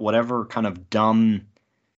about whatever kind of dumb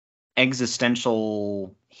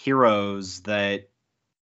existential heroes that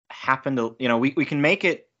happen to, we can make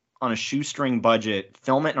it on a shoestring budget,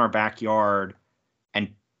 film it in our backyard,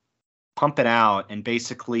 and pump it out and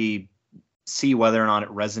basically see whether or not it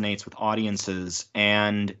resonates with audiences.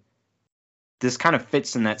 And this kind of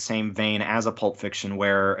fits in that same vein as a Pulp Fiction,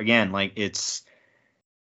 where again, like it's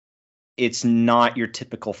not your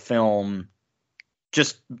typical film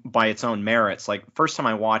just by its own merits. Like, first time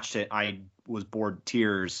I watched it, I was bored to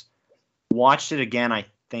tears. Watched it again, I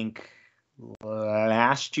think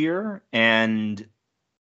last year, and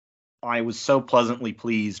I was so pleasantly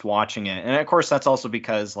pleased watching it. And of course, that's also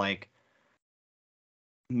because, like,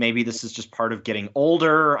 maybe this is just part of getting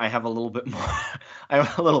older. I have a little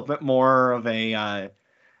bit more of a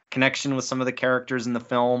connection with some of the characters in the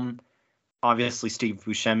film. Obviously, Steve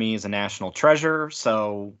Buscemi is a national treasure,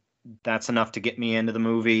 so that's enough to get me into the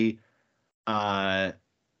movie.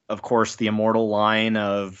 Of course, the immortal line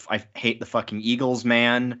of "I hate the fucking Eagles,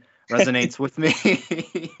 man" resonates with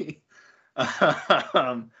me.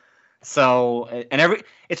 So, and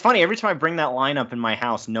it's funny, every time I bring that line up in my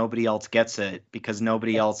house, nobody else gets it because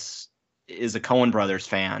nobody else is a Coen Brothers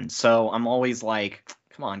fan. So I'm always like,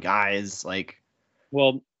 come on, guys. Like,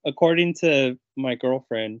 well, according to my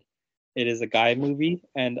girlfriend, it is a guy movie,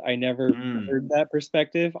 and I never heard that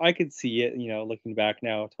perspective. I could see it, looking back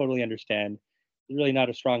now, totally understand. There's really not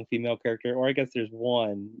a strong female character, or I guess there's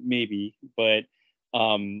one, maybe, but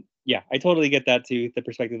yeah, I totally get that too, the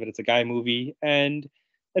perspective that it's a guy movie. And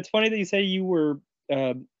it's funny that you say you were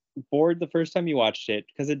bored the first time you watched it,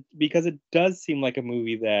 because it does seem like a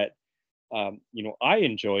movie that I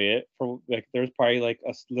enjoy it. For like, there's probably like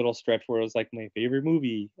a little stretch where it was like my favorite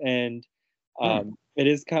movie, and it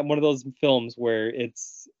is kind of one of those films where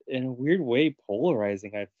it's in a weird way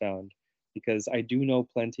polarizing, I've found, because I do know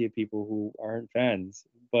plenty of people who aren't fans,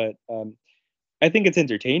 but I think it's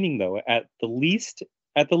entertaining though. At the least,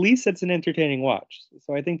 at the least, it's an entertaining watch.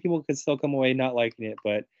 So I think people could still come away not liking it,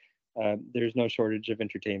 but there's no shortage of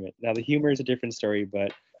entertainment. Now the humor is a different story,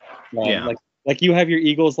 but Yeah. like you have your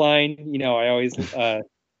Eagles line. You know, I always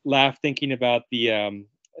laugh thinking about the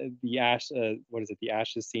ash. What is it? The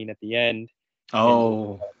ashes scene at the end.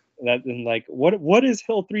 Oh. And like what is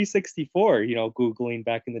Hill 364? You know, googling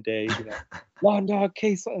back in the day. You know, lawn dog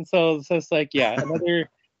case. And so it's like, yeah, another.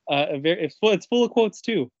 It's full of quotes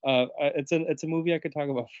too. It's a movie I could talk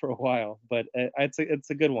about for a while, but it's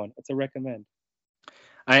a good one. It's a recommend.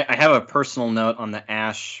 I have a personal note on the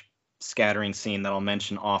ash scattering scene that I'll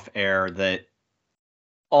mention off air. That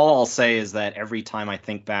all I'll say is that every time I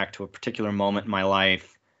think back to a particular moment in my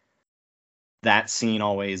life, that scene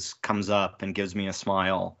always comes up and gives me a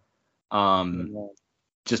smile.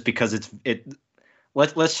 Just because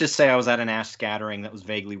let's just say I was at an ash scattering that was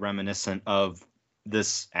vaguely reminiscent of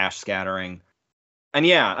this ash scattering. And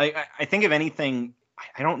yeah, I think if anything,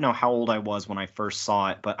 I don't know how old I was when I first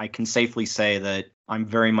saw it, but I can safely say that I'm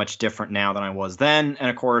very much different now than I was then. And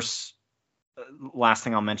of course, last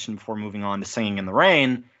thing I'll mention before moving on to Singing in the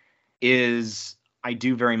Rain is I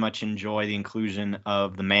do very much enjoy the inclusion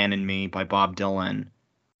of The Man in Me by Bob Dylan,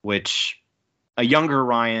 which a younger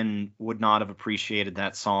Ryan would not have appreciated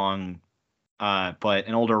that song, but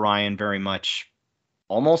an older Ryan very much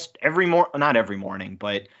almost not every morning,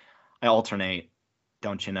 but I alternate,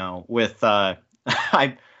 don't you know, with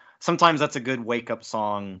sometimes that's a good wake-up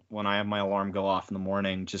song when I have my alarm go off in the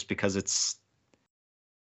morning, just because it's,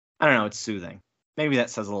 I don't know, it's soothing. Maybe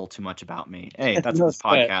that says a little too much about me. Hey, that's what this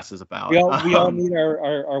podcast is about. We all need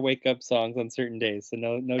our wake-up songs on certain days, so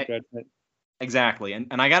no judgment. Exactly.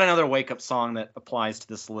 And I got another wake-up song that applies to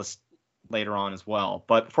this list later on as well.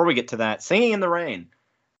 But before we get to that, Singing in the Rain.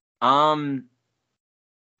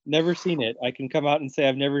 Never seen it. I can come out and say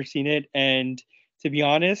I've never seen it, and to be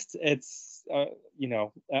honest, it's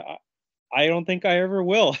I don't think I ever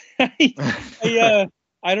will.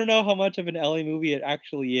 I don't know how much of an LA movie it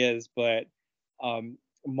actually is, but I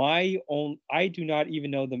do not even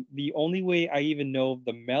know the only way I even know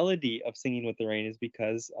the melody of Singing with the Rain is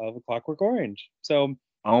because of A Clockwork Orange. So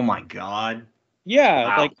oh my god. Yeah,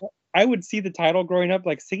 wow. Like I would see the title growing up,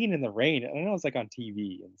 like Singing in the Rain. I know it was like on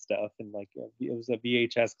TV and stuff, and like it was a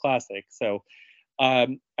VHS classic. So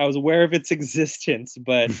I was aware of its existence,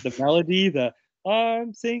 but the melody,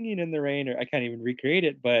 I'm singing in the rain, or I can't even recreate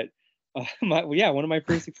it. But one of my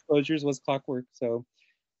first exposures was Clockwork. So,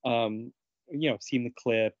 seen the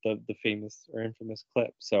clip, the famous or infamous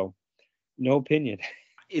clip. So, no opinion.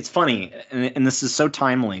 It's funny, and this is so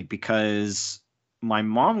timely because my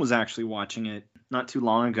mom was actually watching it not too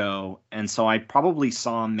long ago, and so I probably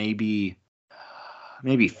saw maybe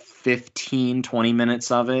 15, 20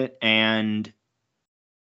 minutes of it, and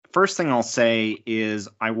first thing I'll say is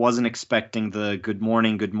I wasn't expecting the good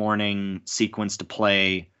morning sequence to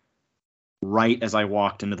play right as I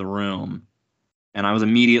walked into the room. And I was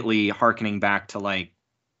immediately hearkening back to like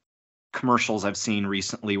commercials I've seen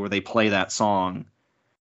recently where they play that song.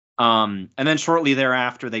 And then shortly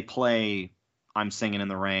thereafter they play I'm Singing in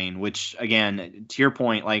the Rain, which again, to your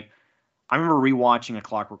point, like I remember rewatching A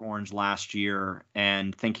Clockwork Orange last year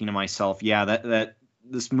and thinking to myself, yeah, that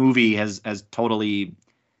this movie has totally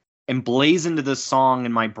emblazoned this song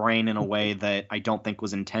in my brain in a way that I don't think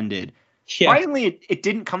was intended. Yeah. Finally, it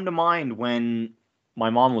didn't come to mind when my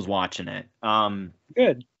mom was watching it.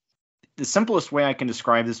 Good. The simplest way I can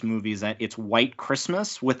describe this movie is that it's White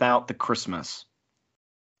Christmas without the Christmas.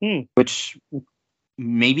 Which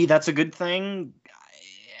maybe that's a good thing.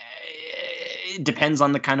 It depends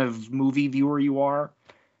on the kind of movie viewer you are.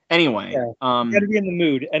 Anyway, you gotta be in the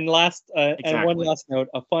mood. And and one last note,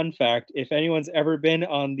 a fun fact: if anyone's ever been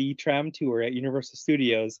on the tram tour at Universal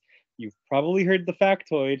Studios, you've probably heard the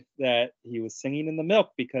factoid that he was singing in the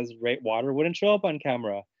milk because water wouldn't show up on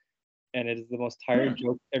camera. And it is the most tired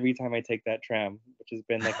joke every time I take that tram, which has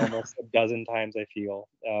been like almost a dozen times. I feel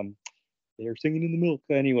they are singing in the milk.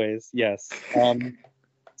 Anyways, yes.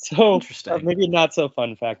 So maybe not so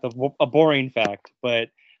fun fact, a boring fact, but.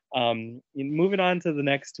 Moving on to the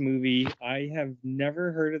next movie, I have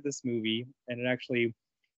never heard of this movie, and I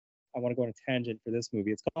want to go on a tangent for this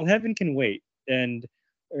movie. It's called Heaven Can Wait, and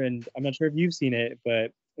I'm not sure if you've seen it,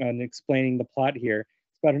 but explaining the plot here,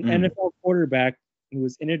 it's about an NFL quarterback who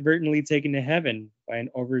was inadvertently taken to heaven by an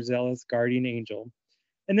overzealous guardian angel,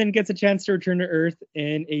 and then gets a chance to return to Earth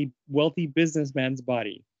in a wealthy businessman's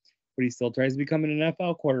body, but he still tries to become an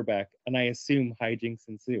NFL quarterback, and I assume hijinks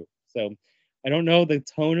ensue. So. I don't know the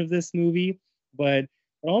tone of this movie, but it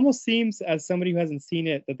almost seems, as somebody who hasn't seen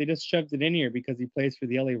it, that they just shoved it in here because he plays for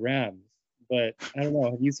the LA Rams. But I don't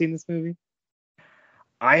know. Have you seen this movie?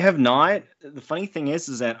 I have not. The funny thing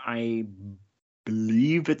is that I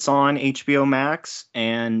believe it's on HBO Max,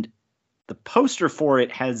 and the poster for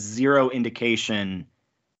it has zero indication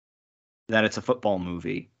that it's a football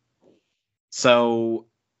movie. So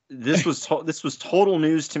this was total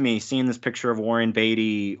news to me, seeing this picture of Warren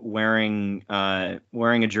Beatty wearing a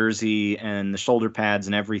jersey and the shoulder pads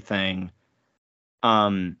and everything.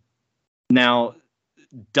 Now,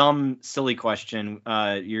 dumb, silly question.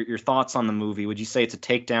 Your thoughts on the movie? Would you say it's a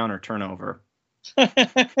takedown or turnover?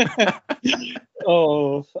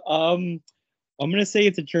 I'm gonna say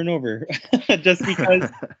it's a turnover, just because,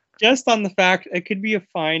 just on the fact it could be a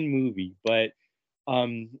fine movie, but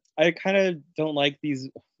I kind of don't like these.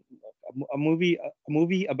 A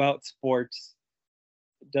movie about sports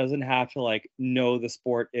doesn't have to like know the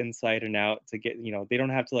sport inside and out to get, they don't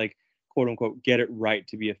have to like quote unquote get it right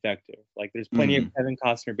to be effective. Like there's plenty of Kevin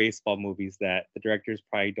Costner baseball movies that the directors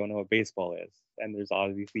probably don't know what baseball is, and there's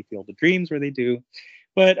obviously Field of Dreams where they do.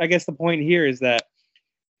 But I guess the point here is that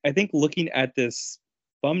I think looking at this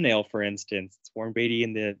thumbnail, for instance, it's Warren Beatty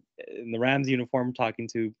in the Rams uniform talking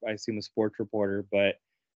to, I assume, a sports reporter, but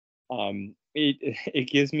it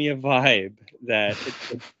gives me a vibe that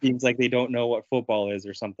it seems like they don't know what football is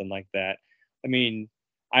or something like that. I mean,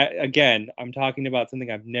 I'm talking about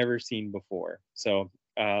something I've never seen before. So,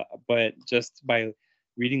 but just by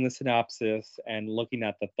reading the synopsis and looking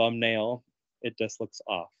at the thumbnail, it just looks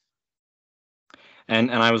off.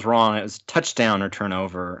 And I was wrong. It was touchdown or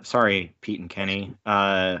turnover. Sorry, Pete and Kenny.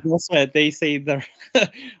 They say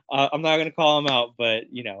I'm not going to call them out, but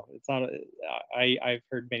it's not. I've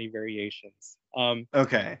heard many variations.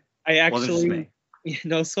 Okay. I actually,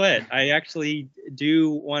 no sweat. I actually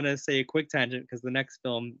do want to say a quick tangent because the next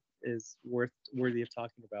film is worthy of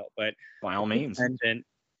talking about. But by all means, tangent.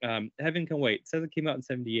 Heaven Can Wait. It says it came out in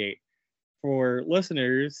 '78. For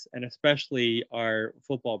listeners, and especially our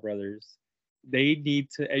football brothers, they need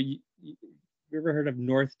to. You ever heard of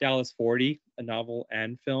North Dallas 40, a novel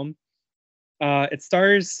and film? It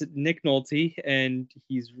stars Nick Nolte, and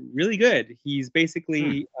he's really good. He's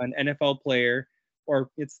basically an NFL player, or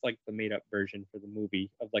it's like the made-up version for the movie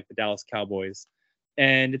of like the Dallas Cowboys.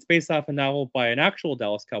 And it's based off a novel by an actual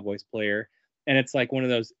Dallas Cowboys player. And it's like one of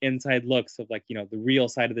those inside looks of like, the real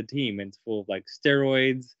side of the team. And it's full of like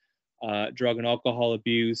steroids, drug and alcohol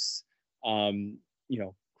abuse,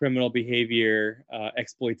 criminal behavior,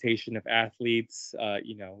 exploitation of athletes,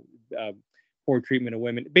 poor treatment of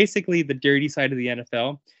women, basically the dirty side of the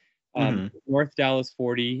NFL. North Dallas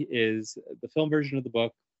 40 is the film version of the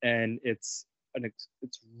book, and it's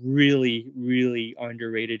really, really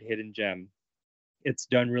underrated hidden gem. It's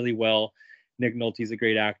done really well. Nick Nolte's a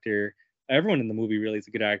great actor. Everyone in the movie really is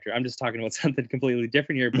a good actor. I'm just talking about something completely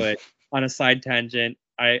different here, but on a side tangent,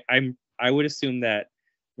 I would assume that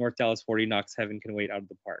North Dallas 40 knocks Heaven Can Wait out of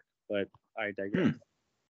the park, but I digress.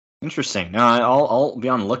 Interesting. No, I'll be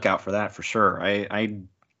on the lookout for that for sure. I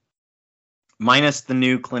minus the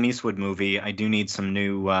new Clint Eastwood movie, I do need some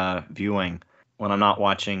new viewing when I'm not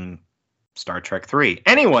watching Star Trek 3.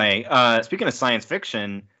 Anyway, speaking of science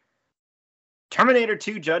fiction, Terminator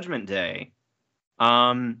 2 Judgment Day.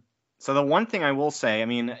 So the one thing I will say, I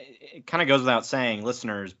mean, it kind of goes without saying,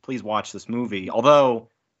 listeners, please watch this movie. Although,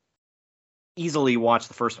 easily watch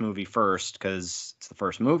the first movie first because it's the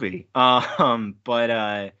first movie.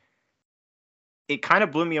 But it kind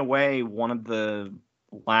of blew me away. One of the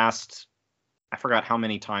last, I forgot how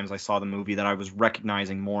many times I saw the movie, that I was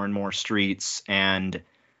recognizing more and more streets and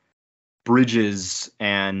bridges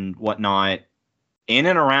and whatnot in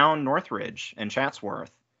and around Northridge and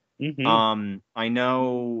Chatsworth. I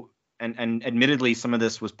know, and admittedly, some of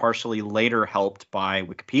this was partially later helped by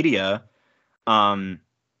Wikipedia.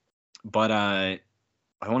 But I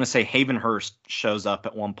want to say Havenhurst shows up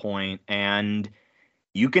at one point, and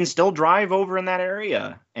you can still drive over in that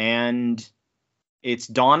area. And it's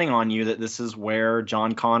dawning on you that this is where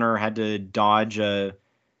John Connor had to dodge a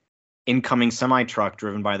incoming semi-truck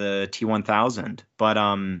driven by the T-1000. But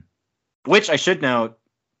which I should note,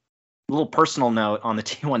 a little personal note on the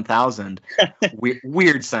T-1000.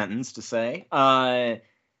 Weird sentence to say.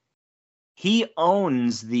 He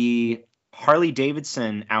owns the Harley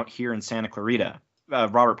Davidson out here in Santa Clarita,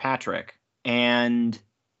 Robert Patrick. And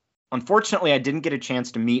unfortunately, I didn't get a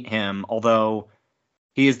chance to meet him, although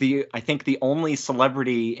he is I think the only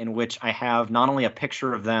celebrity in which I have not only a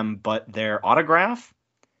picture of them, but their autograph.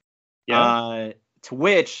 Yeah. To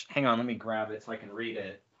which, hang on, let me grab it so I can read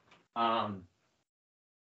it.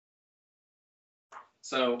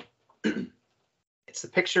 So it's the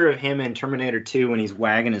picture of him in Terminator 2 when he's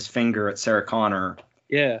wagging his finger at Sarah Connor.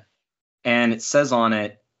 Yeah. And it says on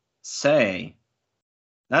it, "Say,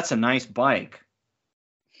 that's a nice bike.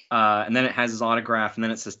 and then it has his autograph, and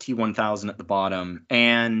then it says T1000 at the bottom.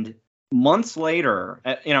 And months later,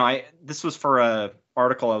 this was for a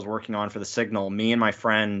article I was working on for the Signal. Me and my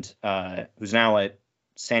friend, who's now at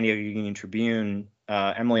San Diego Union Tribune,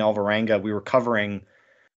 Emily Alvarenga, we were covering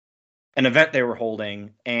an event they were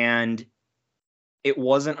holding, and it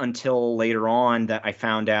wasn't until later on that I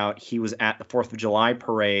found out he was at the 4th of July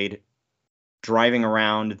parade driving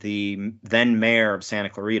around the then mayor of Santa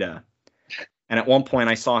Clarita. And at one point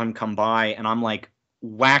I saw him come by, and I'm like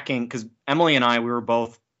whacking, because Emily and I, we were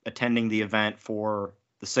both attending the event for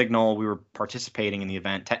the Signal. We were participating in the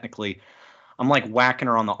event technically. I'm like whacking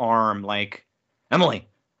her on the arm, like, Emily,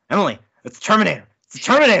 it's Terminator. It's the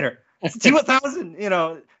Terminator. It's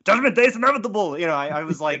T1000. Judgment Day is inevitable. I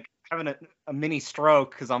was like having a mini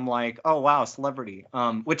stroke, because I'm like, oh wow, celebrity.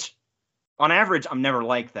 Which on average I'm never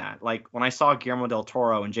like that. Like when I saw Guillermo del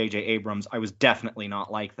Toro and J.J. Abrams, I was definitely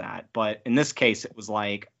not like that. But in this case, it was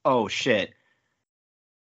like, oh shit,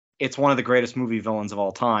 it's one of the greatest movie villains of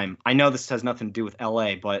all time. I know this has nothing to do with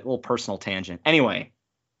L.A., but a little personal tangent. Anyway,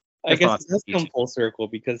 I guess it does come full circle,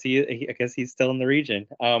 because I guess he's still in the region.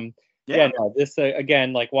 This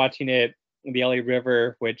again, like watching it in the LA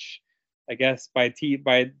River, which I guess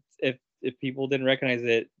if people didn't recognize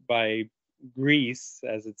it by Grease,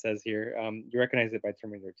 as it says here, you recognize it by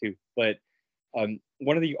Terminator 2. But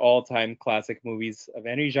one of the all-time classic movies of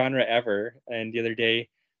any genre ever. And the other day,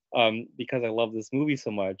 because I love this movie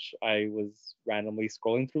so much, I was randomly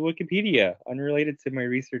scrolling through Wikipedia, unrelated to my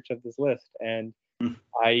research of this list, and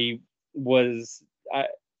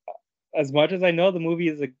as much as I know the movie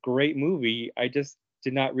is a great movie, I just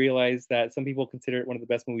did not realize that some people consider it one of the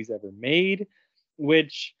best movies ever made,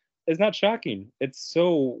 which is not shocking. It's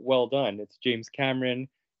so well done. It's James Cameron.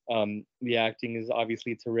 The acting is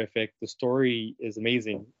obviously terrific. The story is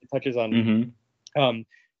amazing. It touches on,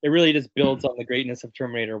 it really just builds on the greatness of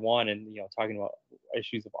Terminator 1, and talking about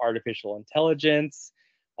issues of artificial intelligence,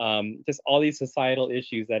 just all these societal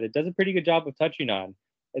issues that it does a pretty good job of touching on.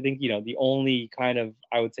 I think, the only kind of,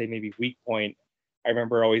 I would say maybe weak point, I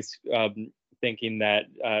remember always thinking that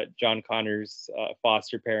John Connor's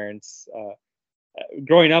foster parents,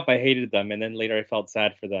 growing up, I hated them, and then later I felt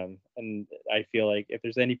sad for them. And I feel like if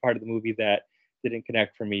there's any part of the movie that didn't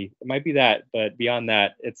connect for me, it might be that. But beyond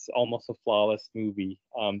that, it's almost a flawless movie.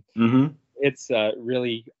 It's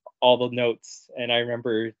really all the notes. And I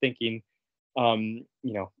remember thinking,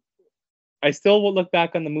 I still will look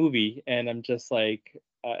back on the movie, and I'm just like,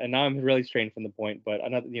 and now I'm really straying from the point. But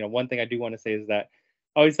another, one thing I do want to say is that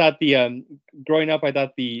I always thought growing up, I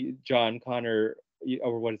thought the John Connor,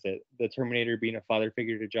 or what is it, the Terminator being a father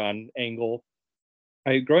figure to John angle.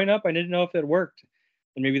 Growing up, I didn't know if it worked,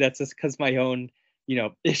 and maybe that's just because my own,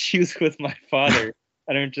 issues with my father.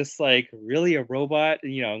 And I'm just like, really, a robot?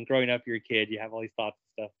 And growing up, you're a kid, you have all these thoughts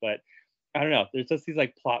and stuff, but I don't know. There's just these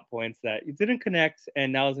like plot points that you didn't connect,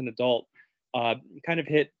 and now as an adult, kind of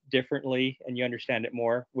hit differently, and you understand it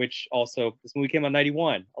more. Which also, this movie came out in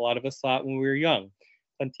 '91. A lot of us saw it when we were young.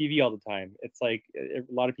 It's on TV all the time. It's like a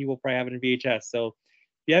lot of people probably have it in VHS. So if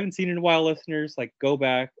you haven't seen it in a while, listeners, like go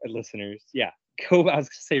back. Listeners, yeah, go. I was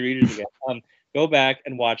gonna say readers again. Go back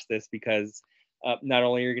and watch this, because not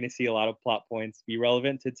only are you going to see a lot of plot points be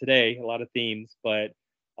relevant to today, a lot of themes, but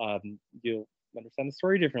you'll understand the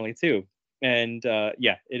story differently too. And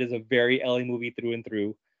it is a very LA movie through and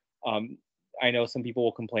through. I know some people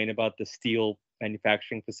will complain about the steel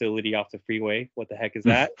manufacturing facility off the freeway. What the heck is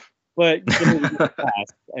that? But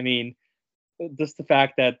I mean, just the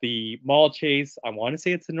fact that the mall chase, I want to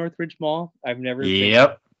say it's the Northridge Mall. I've never.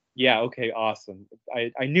 Yep. Yeah. Okay. Awesome.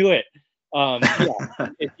 I knew it.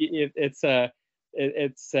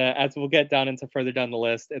 It's as we'll get down into further down the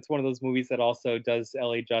list, it's one of those movies that also does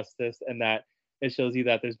LA justice, and that it shows you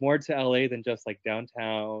that there's more to LA than just like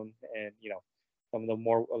downtown and some of the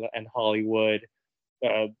more, and Hollywood.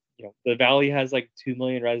 The Valley has like 2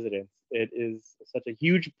 million residents. It is such a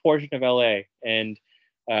huge portion of LA, and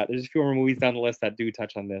there's a few more movies down the list that do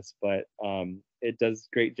touch on this, but it does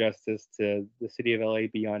great justice to the city of LA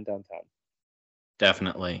beyond downtown.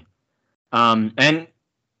 Definitely. And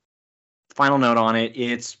final note on it,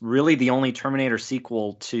 it's really the only Terminator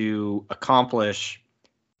sequel to accomplish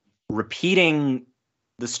repeating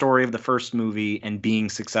the story of the first movie and being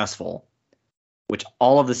successful, which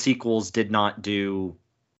all of the sequels did not do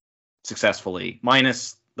successfully,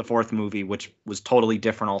 minus the fourth movie, which was totally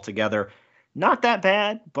different altogether. Not that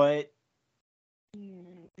bad, but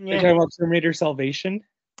You're talking about Terminator Salvation?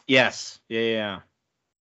 Yes. Yeah.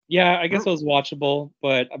 Yeah, I guess it was watchable,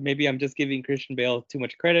 but maybe I'm just giving Christian Bale too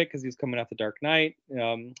much credit because he was coming off The Dark Knight.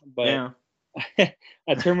 But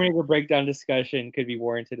a Terminator breakdown discussion could be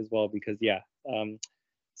warranted as well, because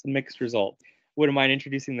it's a mixed result. Wouldn't mind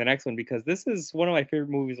introducing the next one because this is one of my favorite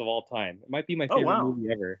movies of all time. It might be my favorite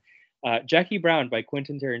movie ever. Jackie Brown by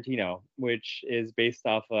Quentin Tarantino, which is based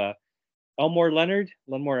off Elmore Leonard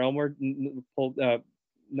novel.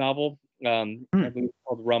 I believe it's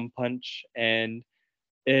called Rum Punch, and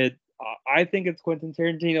I think it's Quentin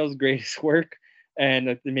Tarantino's greatest work,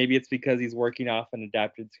 and maybe it's because he's working off an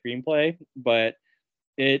adapted screenplay, but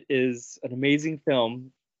it is an amazing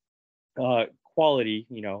film. Quality,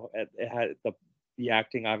 it had the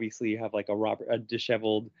acting. Obviously, you have like a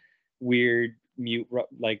disheveled, weird, mute,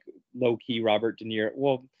 like low key Robert De Niro.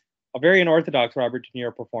 Well, a very unorthodox Robert De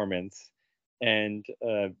Niro performance, and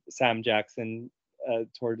Sam Jackson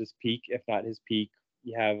toward his peak, if not his peak.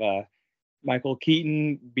 You have Michael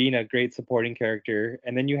Keaton being a great supporting character,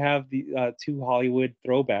 and then you have the two Hollywood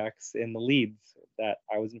throwbacks in the leads that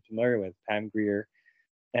I wasn't familiar with: Pam Grier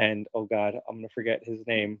and oh god, I'm gonna forget his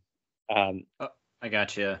name. I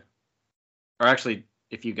got you. Or actually,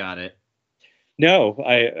 if you got it. No,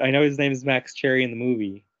 I know his name is Max Cherry in the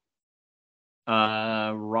movie.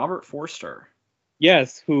 Robert Forster.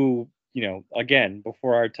 Yes, who, again,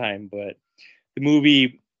 before our time, but the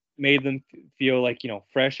movie made them feel like,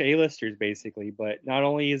 fresh A-listers, basically. But not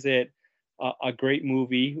only is it a great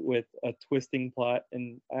movie with a twisting plot,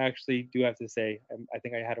 and I actually do have to say, I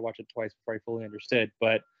think I had to watch it twice before I fully understood,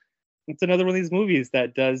 but it's another one of these movies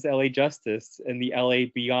that does LA justice and the LA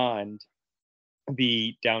beyond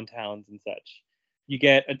the downtowns and such. You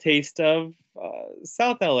get a taste of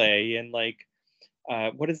South LA and like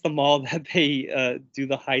what is the mall that they do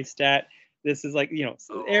the heist at? This is like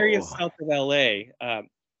areas south of LA,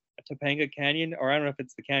 Topanga Canyon, or I don't know if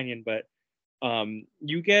it's the canyon, but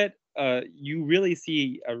you really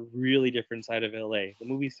see a really different side of LA. The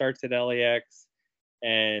movie starts at LAX.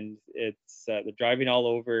 And it's they're driving all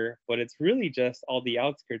over, but it's really just all the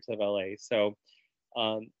outskirts of LA. So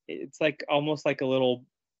it's like almost like a little,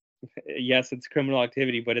 yes, it's criminal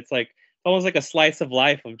activity, but it's like almost like a slice of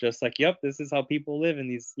life of just like, yep, this is how people live in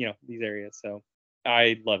these areas. So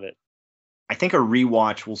I love it. I think a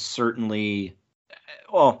rewatch will certainly,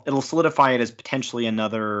 it'll solidify it as potentially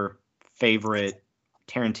another favorite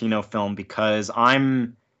Tarantino film because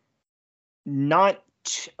I'm not.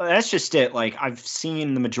 That's just it. Like I've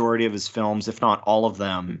seen the majority of his films, if not all of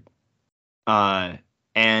them,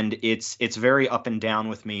 and it's very up and down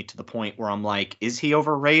with me to the point where I'm like, is he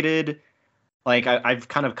overrated? Like I've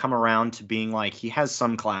kind of come around to being like, he has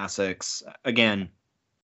some classics. Again,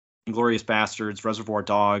 Inglourious Bastards, Reservoir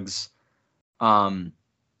Dogs,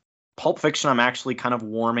 Pulp Fiction. I'm actually kind of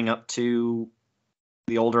warming up to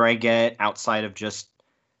the older I get. Outside of just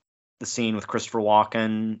the scene with Christopher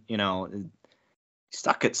Walken,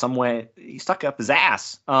 stuck it some way. He stuck up his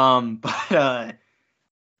ass. But I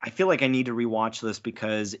feel like I need to rewatch this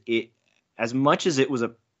because as much as it was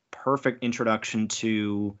a perfect introduction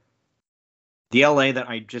to the LA that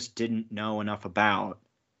I just didn't know enough about,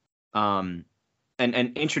 and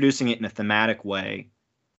introducing it in a thematic way,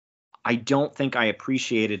 I don't think I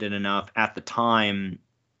appreciated it enough at the time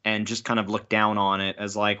and just kind of looked down on it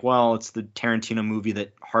as like, well, it's the Tarantino movie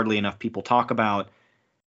that hardly enough people talk about.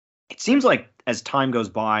 It seems like as time goes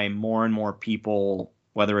by, more and more people,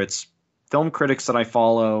 whether it's film critics that I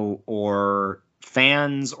follow or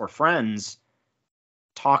fans or friends,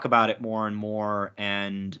 talk about it more and more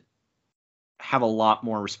and have a lot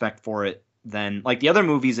more respect for it than like the other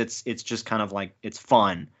movies. It's just kind of like it's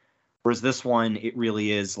fun. Whereas this one, it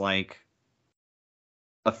really is like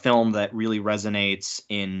a film that really resonates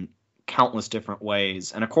in countless different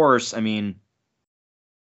ways. And of course, I mean,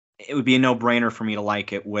 it would be a no-brainer for me to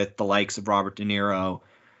like it with the likes of Robert De Niro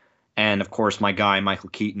and, of course, my guy Michael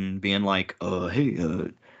Keaton being like,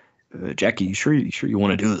 "Hey, Jackie, you sure you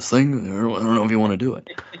want to do this thing? I don't know if you want to do it."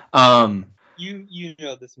 You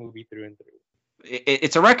know this movie through and through.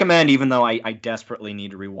 It's a recommend, even though I desperately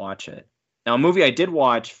need to rewatch it. Now, a movie I did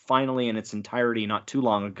watch finally in its entirety not too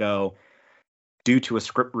long ago, due to a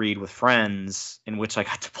script read with friends, in which I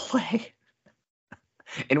got to play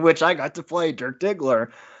Dirk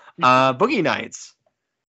Diggler. Boogie Nights,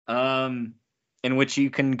 in which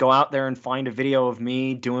you can go out there and find a video of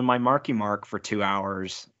me doing my Marky Mark for 2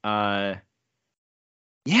 hours.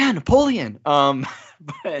 Napoleon.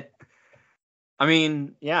 But I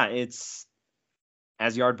mean, yeah, it's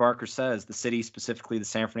as Yard Barker says, the city, specifically the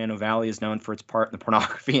San Fernando Valley, is known for its part in the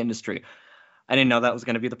pornography industry. I didn't know that was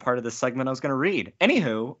going to be the part of this segment I was going to read.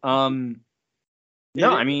 Anywho,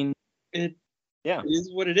 it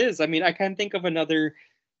is what it is. I mean, I can't think of another.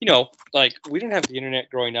 Like we didn't have the internet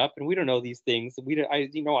growing up, and we don't know these things.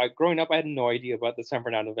 Growing up, I had no idea about the San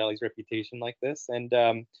Fernando Valley's reputation like this, and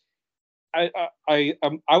I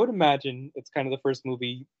would imagine it's kind of the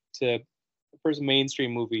first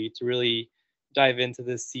mainstream movie to really dive into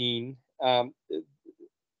this scene,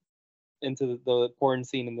 into the porn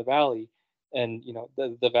scene in the valley, and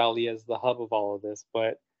the valley as the hub of all of this.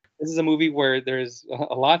 But this is a movie where there's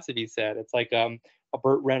a lot to be said. It's like a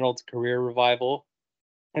Burt Reynolds career revival,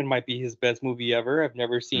 and might be his best movie ever. I've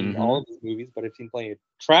never seen all of his movies, but I've seen plenty of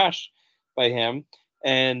trash by him.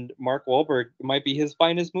 And Mark Wahlberg might be his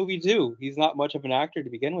finest movie too. He's not much of an actor to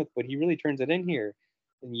begin with, but he really turns it in here.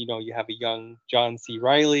 And you have a young John C.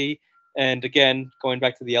 Reilly, and again, going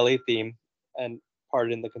back to the LA theme, and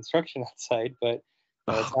pardon the construction outside, but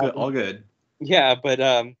all good. Yeah, but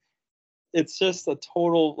it's just a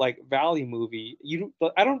total like valley movie.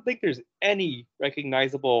 I don't think there's any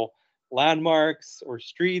recognizable landmarks or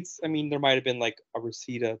streets. I mean, there might have been like a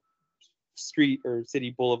Reseda street or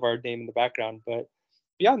city boulevard name in the background, but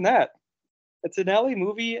beyond that, it's an LA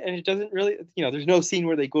movie, and it doesn't really, there's no scene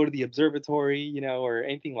where they go to the observatory, or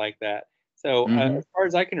anything like that. So as far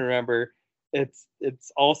as I can remember, it's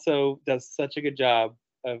also does such a good job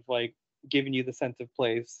of like giving you the sense of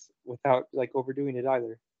place without like overdoing it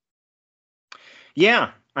either.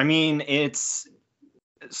 Yeah, I mean, it's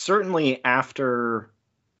certainly after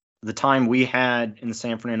the time we had in the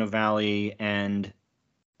San Fernando Valley and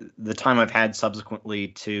the time I've had subsequently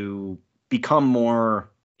to become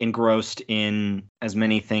more engrossed in as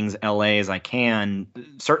many things LA as I can.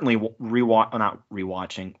 Certainly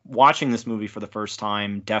watching this movie for the first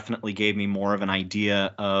time definitely gave me more of an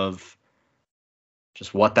idea of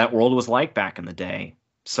just what that world was like back in the day.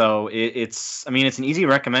 So it's an easy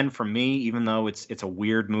recommend from me, even though it's a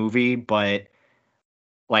weird movie, but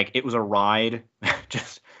like it was a ride.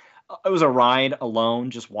 It was a ride alone,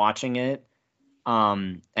 just watching it.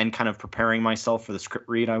 And kind of preparing myself for the script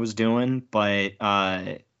read I was doing. But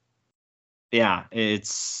yeah,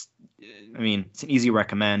 it's an easy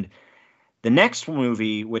recommend. The next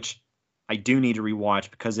movie, which I do need to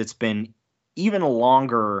rewatch because it's been even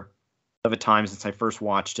longer of a time since I first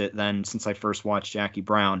watched it than since I first watched Jackie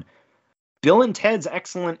Brown, Bill and Ted's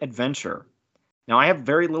Excellent Adventure. Now, I have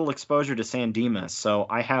very little exposure to San Dimas, so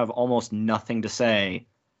I have almost nothing to say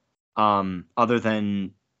other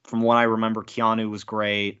than, from what I remember, Keanu was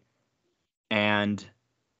great, and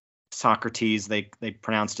Socrates, they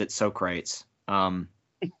pronounced it Socrates. I've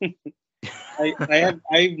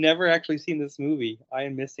never actually seen this movie. I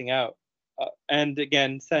am missing out. And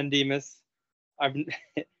again, San Dimas,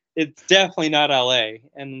 it's definitely not LA.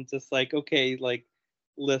 And just like, okay, like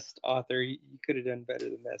list author, you could have done better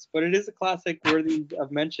than this. But it is a classic worthy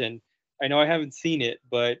of mention. I know I haven't seen it,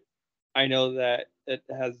 but I know that it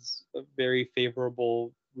has a very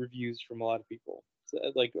favorable reviews from a lot of people. So,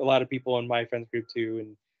 like a lot of people in my friends group too,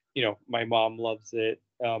 and my mom loves it.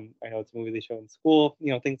 I know it's a movie they show in school,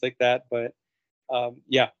 things like that. But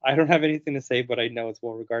yeah, I don't have anything to say, but I know it's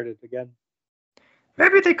well regarded again.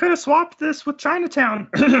 Maybe they could have swapped this with Chinatown.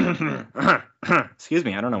 Excuse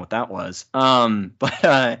me, I don't know what that was. But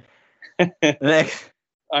I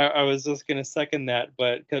was just gonna second that,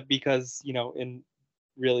 but because in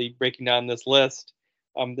really breaking down this list,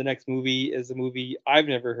 the next movie is a movie I've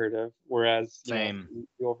never heard of, whereas you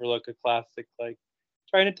overlook a classic like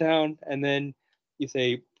Chinatown, and then you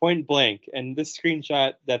say Point Blank, and this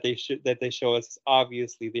screenshot that they show us is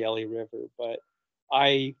obviously the LA River, but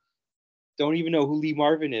I don't even know who Lee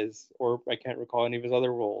Marvin is, or I can't recall any of his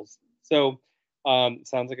other roles. So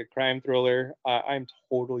sounds like a crime thriller. I'm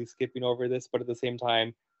totally skipping over this, but at the same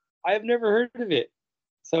time, I've never heard of it.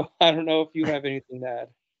 So I don't know if you have anything to add.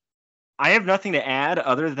 I have nothing to add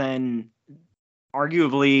other than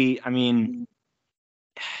arguably,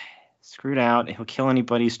 screwed out. He'll kill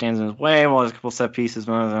anybody who stands in his way. Well, there's a couple set pieces.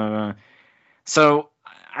 Blah, blah, blah. So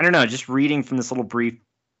I don't know. Just reading from this little brief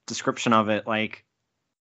description of it, like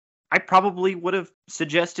I probably would have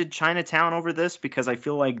suggested Chinatown over this because I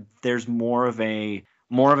feel like there's more of a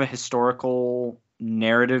historical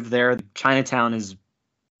narrative there. Chinatown is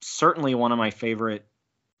certainly one of my favorite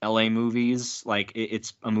LA movies. Like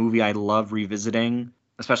it's a movie I love revisiting,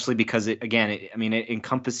 especially because it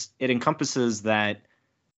encompasses that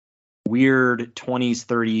weird 20s,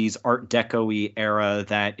 30s Art Deco-y era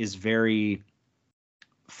that is very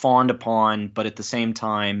fawned upon, but at the same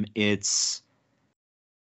time, it's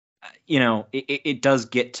it does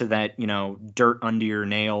get to that dirt under your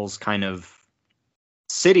nails kind of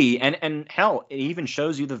city, and hell, it even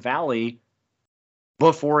shows you the valley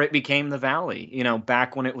before it became the valley,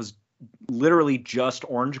 back when it was literally just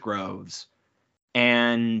orange groves.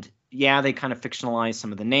 And yeah, they kind of fictionalize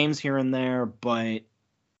some of the names here and there, but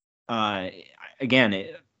again,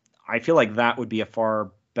 I feel like that would be a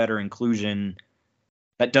far better inclusion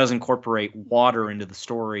that does incorporate water into the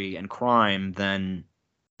story and crime than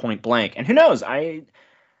Point Blank. And who knows? I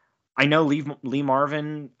know Lee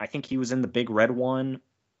Marvin. I think he was in the Big Red one.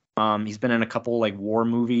 He's been in a couple like war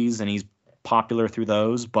movies, and he's popular through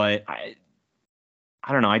those. But I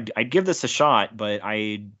don't know. I'd give this a shot, but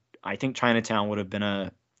I think Chinatown would have been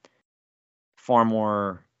a far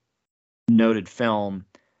more noted film.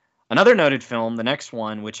 Another noted film, the next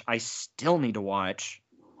one, which I still need to watch,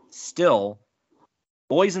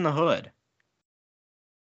 Boys in the Hood.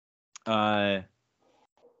 LA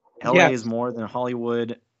is more than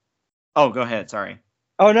Hollywood. Oh, go ahead. Sorry.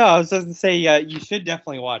 Oh, no, I was just going to say, you should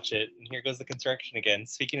definitely watch it. And here goes the construction again.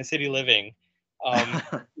 Speaking of city living,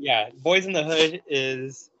 Boys in the Hood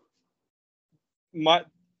is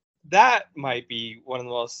that might be one of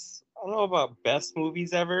the most, I don't know about best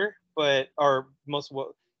movies ever, but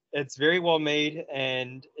it's very well made,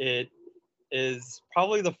 and it is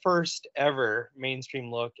probably the first ever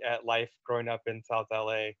mainstream look at life growing up in South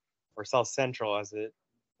LA, or South Central as it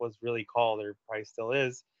was really called, or probably still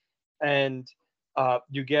is. And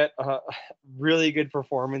you get really good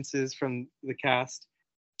performances from the cast: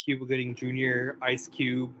 Cuba Gooding Jr., Ice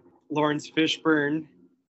Cube, Lawrence Fishburne,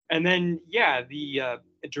 and then the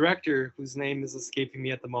director, whose name is escaping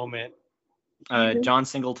me at the moment, John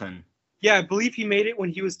Singleton. Yeah, I believe he made it when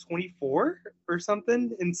he was 24 or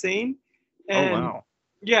something insane. And, oh wow.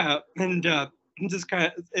 Yeah, and just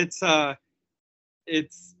kind of it's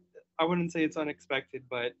I wouldn't say it's unexpected,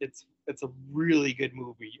 but it's a really good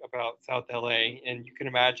movie about South LA, and you can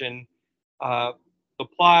imagine the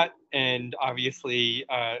plot, and obviously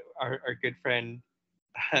our good friend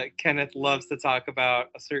Kenneth loves to talk about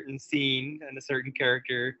a certain scene and a certain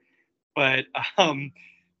character, but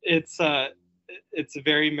it's a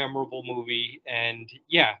very memorable movie. And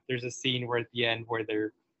there's a scene where at the end where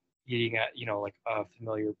they're eating at like a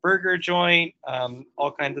familiar burger joint,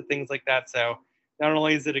 all kinds of things like that. So not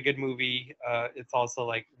only is it a good movie, it's also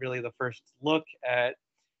like really the first look at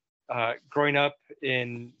growing up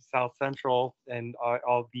in South Central and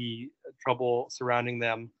all the trouble surrounding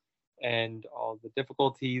them and all the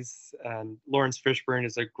difficulties. And Lawrence Fishburne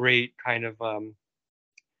is a great kind of a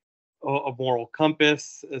moral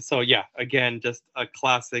compass. So again, just a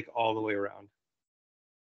classic all the way around.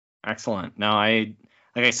 Excellent. Now,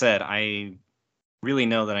 like I said, I really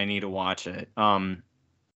know that I need to watch it. The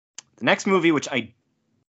next movie, which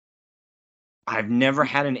I've never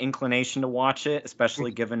had an inclination to watch it,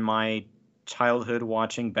 especially given my childhood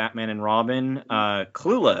watching Batman and Robin,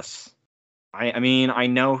 Clueless. I mean, I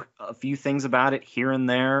know a few things about it here and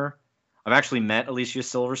there. I've actually met Alicia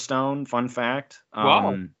Silverstone. Fun fact.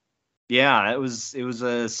 Wow. Yeah, it was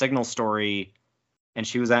a Signal story, and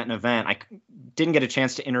she was at an event. I didn't get a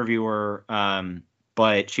chance to interview her,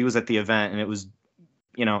 but she was at the event, and it was,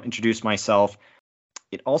 introduced myself.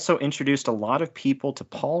 It also introduced a lot of people to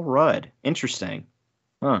Paul Rudd. Interesting.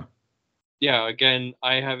 Huh. Yeah, again,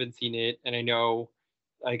 I haven't seen it, and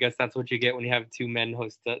I guess that's what you get when you have two men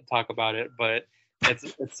host to talk about it. But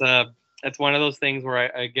it's one of those things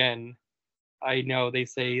where I know they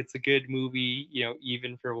say it's a good movie,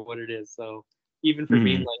 even for what it is. So even for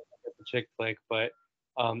being like a chick flick, but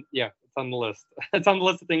it's on the list. It's on the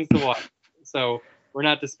list of things to watch. So we're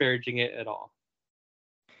not disparaging it at all.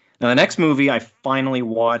 Now, the next movie I finally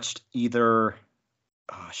watched I'd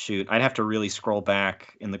have to really scroll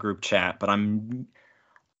back in the group chat, but I'm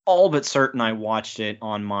all but certain I watched it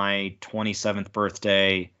on my 27th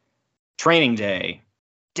birthday, Training Day.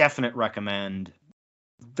 Definite recommend.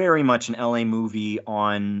 Very much an LA movie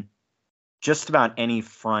on just about any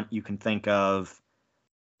front you can think of.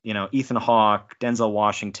 Ethan Hawke, Denzel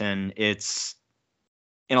Washington. It's,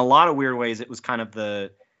 in a lot of weird ways, it was kind of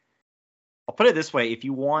I'll put it this way: if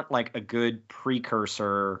you want like a good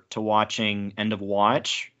precursor to watching End of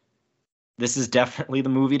Watch, this is definitely the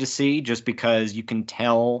movie to see, just because you can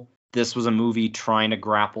tell this was a movie trying to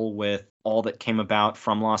grapple with all that came about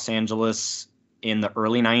from Los Angeles in the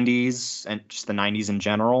early 90s and just the 90s in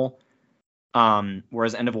general.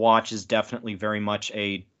 Whereas End of Watch is definitely very much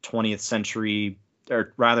a 20th century,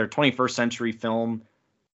 or rather 21st century film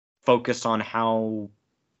focused on how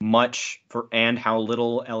much and how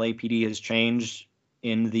little LAPD has changed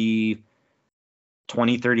in the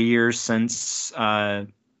 20, 30 years since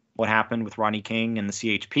what happened with Rodney King and the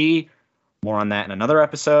CHP. More on that in another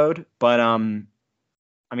episode. But I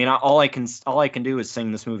mean, all I can do is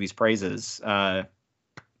sing this movie's praises.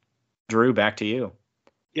 Drew, back to you.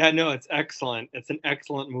 Yeah, no, it's excellent. It's an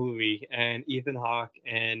excellent movie, and Ethan Hawke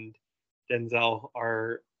and Denzel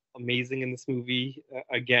are amazing in this movie.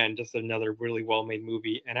 Again, just another really well-made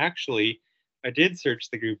movie. And actually, I did search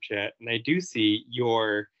the group chat, and I do see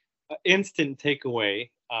your instant takeaway.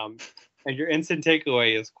 And your instant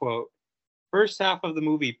takeaway is, quote, first half of the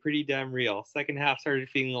movie pretty damn real. Second half started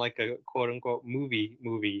feeling like a quote unquote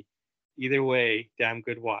movie. Either way, damn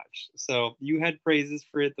good watch. So you had praises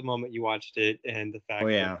for it the moment you watched it, and the fact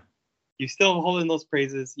that you still holding those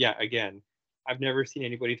praises. Yeah, again, I've never seen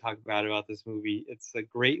anybody talk bad about this movie. It's a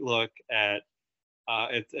great look at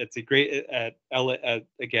it's a great at LA,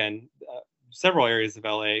 again, several areas of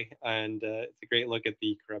LA, and it's a great look at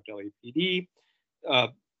the corrupt LAPD.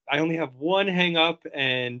 I only have one hang up,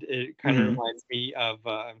 and it kind of reminds me of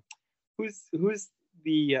who's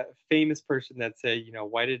the famous person that said,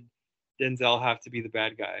 why did Denzel have to be the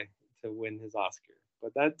bad guy to win his Oscar?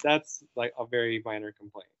 But that's like a very minor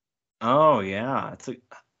complaint. Oh yeah,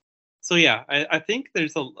 So yeah, I think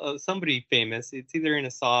there's somebody famous. It's either in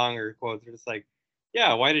a song or quotes. They're just like,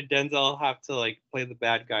 yeah, why did Denzel have to like play the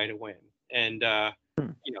bad guy to win? And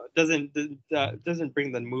it doesn't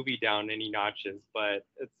bring the movie down any notches, but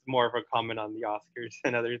it's more of a comment on the Oscars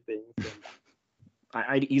and other things.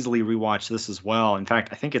 I'd easily rewatch this as well. In fact,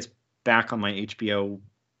 I think it's back on my HBO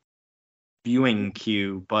viewing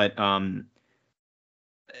queue, but I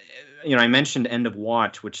mentioned End of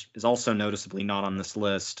Watch, which is also noticeably not on this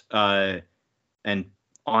list, and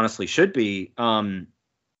honestly should be. I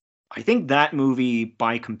think that movie,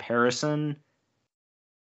 by comparison,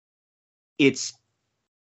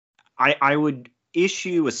 I would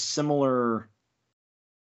issue a similar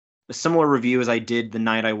review as I did the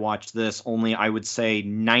night I watched this, only I would say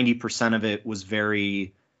 90% of it was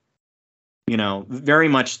very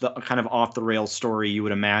much the kind of off the rails story you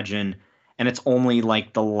would imagine. And it's only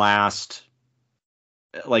like the last,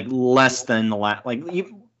 like less than the last, like,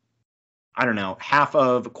 I don't know,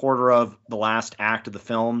 a quarter of the last act of the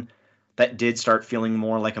film that did start feeling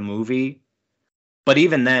more like a movie. But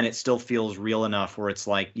even then, it still feels real enough where it's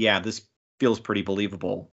like, yeah, this feels pretty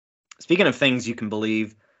believable. Speaking of things you can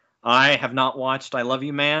believe, I have not watched I Love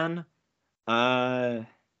You, Man. I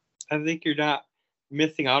think you're not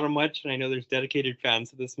missing out on much, and I know there's dedicated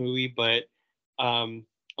fans of this movie, but I'm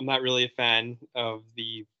not really a fan of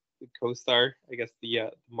the co-star, I guess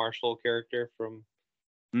the Marshall character from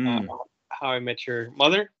How I Met Your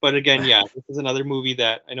Mother. But again, yeah, this is another movie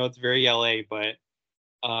that I know it's very LA, but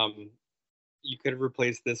you could have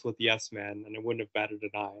replaced this with Yes Man, and it wouldn't have batted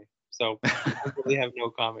an eye. So I really have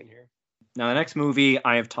no comment here. Now, the next movie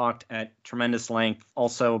I have talked at tremendous length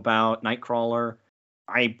also about, Nightcrawler.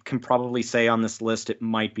 I can probably say on this list it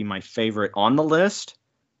might be my favorite on the list.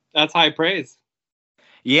 That's high praise.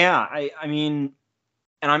 Yeah, I mean,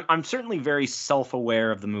 and I'm certainly very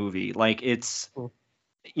self-aware of the movie. Like it's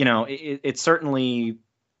certainly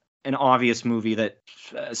an obvious movie that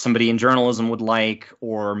somebody in journalism would like,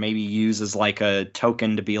 or maybe use as like a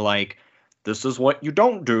token to be like, this is what you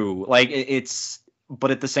don't do. Like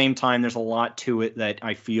but at the same time, there's a lot to it that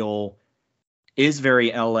I feel is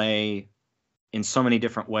very LA in so many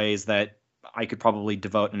different ways that I could probably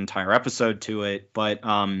devote an entire episode to it. But,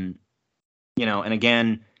 and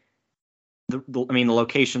again, the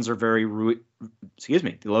locations are the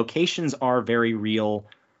locations are very real.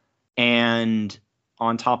 And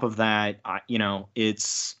on top of that,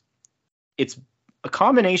 it's a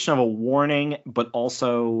combination of a warning, but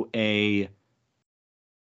also a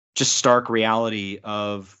just stark reality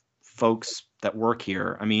of folks that work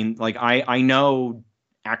here. I mean, like I know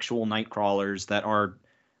actual night crawlers that are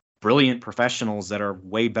brilliant professionals that are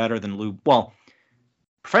way better than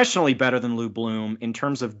professionally better than Lou Bloom in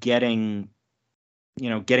terms of getting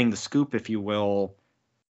the scoop, if you will.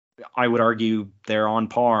 I would argue they're on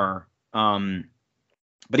par.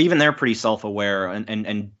 But even they're pretty self-aware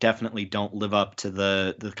and definitely don't live up to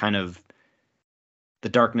the kind of the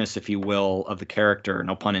darkness, if you will, of the character,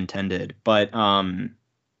 no pun intended. But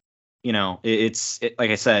it's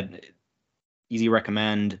like I said, easy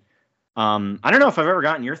recommend. I don't know if I've ever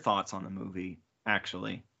gotten your thoughts on the movie,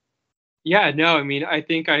 actually. Yeah, no, I mean, I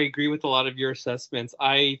think I agree with a lot of your assessments.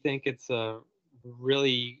 I think it's a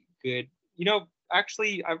really good,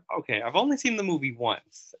 actually, I've only seen the movie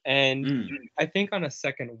once, and I think on a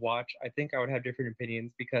second watch, I think I would have different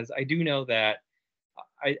opinions, because I do know that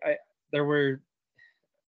there were,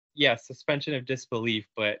 suspension of disbelief,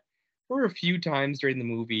 but there were a few times during the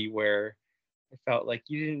movie where I felt like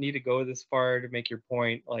you didn't need to go this far to make your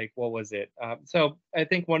point. Like, what was it? So I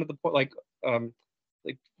think one of the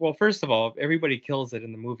well, first of all, everybody kills it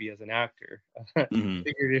in the movie as an actor,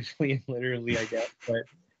 figuratively and literally, I guess. But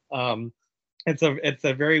it's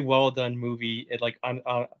a very well done movie. It like on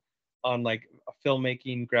like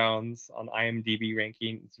filmmaking grounds, on IMDb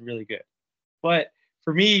ranking, it's really good. But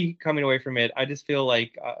for me, coming away from it, I just feel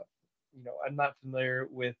like I'm not familiar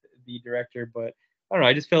with the director, but I don't know.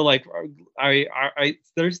 I just feel like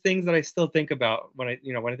there's things that I still think about when I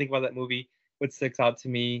think about that movie. What sticks out to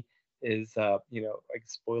me is, like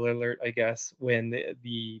spoiler alert, I guess, when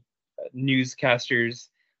the newscasters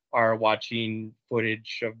are watching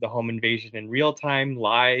footage of the home invasion in real time,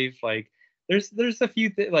 live. Like, there's a few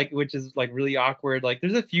things like, which is like really awkward. Like,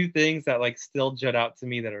 there's a few things that like still jut out to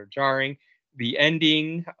me that are jarring. The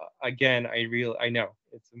ending, again, I know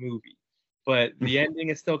it's a movie, but the ending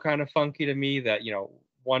is still kind of funky to me, that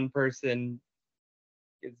one person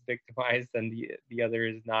is victimized and the other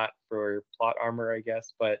is not, for plot armor, I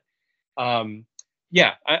guess. But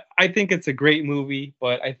yeah, I think it's a great movie,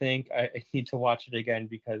 but I think I need to watch it again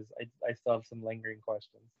because I still have some lingering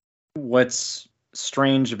questions. What's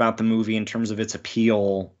strange about the movie in terms of its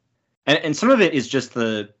appeal, and some of it is just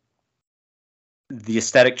the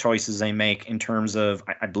aesthetic choices they make in terms of,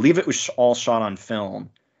 I believe it was all shot on film.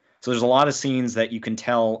 So there's a lot of scenes that you can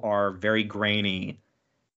tell are very grainy,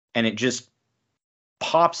 and it just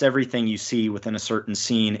pops everything you see within a certain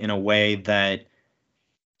scene in a way that,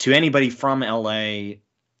 to anybody from LA,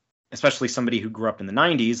 especially somebody who grew up in the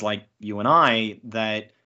 90s like you and I,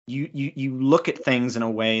 that you look at things in a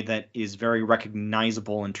way that is very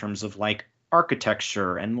recognizable in terms of like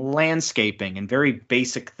architecture and landscaping and very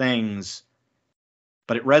basic things,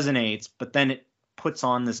 but it resonates. But then it puts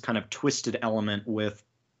on this kind of twisted element with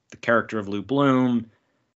the character of Lou Bloom,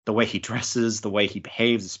 the way he dresses, the way he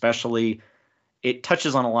behaves, especially. It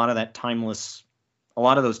touches on a lot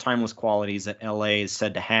of those timeless qualities that LA is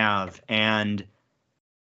said to have. And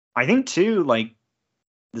I think too, like,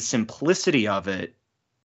 the simplicity of it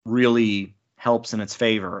really helps in its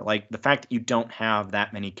favor. Like, the fact that you don't have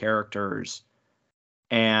that many characters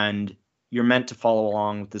and you're meant to follow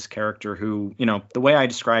along with this character who, the way I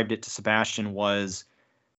described it to Sebastian was,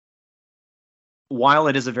 while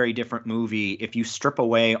it is a very different movie, if you strip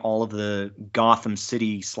away all of the Gotham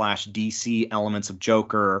City / DC elements of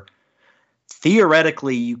Joker,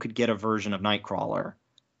 theoretically you could get a version of Nightcrawler.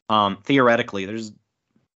 Theoretically, there's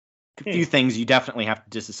a few things you definitely have to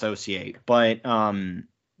disassociate. But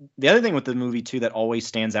the other thing with the movie too that always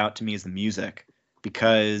stands out to me is the music,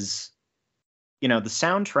 because the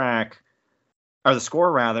soundtrack, or the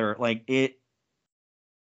score rather, like it's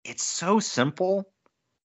so simple.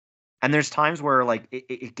 And there's times where like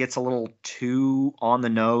it gets a little too on the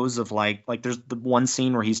nose of like there's the one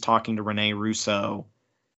scene where he's talking to Rene Russo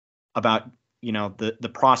about,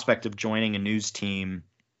 the prospect of joining a news team.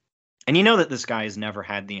 And that this guy has never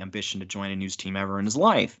had the ambition to join a news team ever in his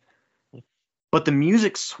life. But the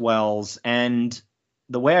music swells, and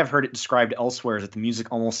the way I've heard it described elsewhere is that the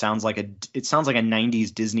music almost sounds like a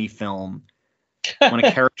 90s Disney film when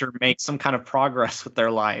a character makes some kind of progress with their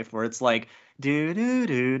life, where it's like do do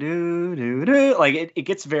do do do do, like it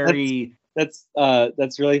gets very.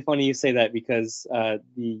 That's really funny you say that, because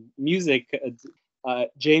the music,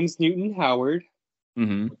 James Newton Howard,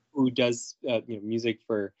 who does music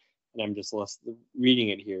for, and I'm just reading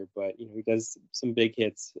it here, but he does some big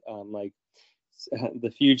hits like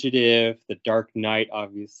The Fugitive, The Dark Knight,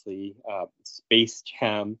 obviously, Space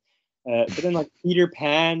Jam, but then like Peter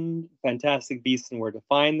Pan, Fantastic Beasts and Where to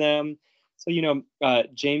Find Them. So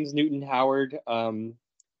James Newton Howard,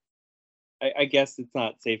 I guess it's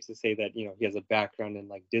not safe to say that he has a background in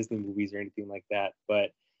like Disney movies or anything like that,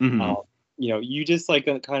 but you just like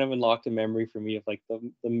kind of unlocked a memory for me of like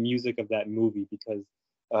the music of that movie, because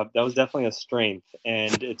that was definitely a strength.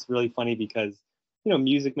 And it's really funny because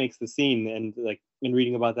music makes the scene. And like in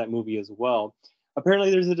reading about that movie as well, apparently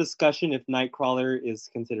there's a discussion if Nightcrawler is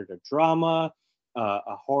considered a drama,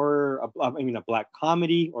 a horror, a black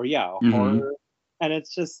comedy, or a horror. And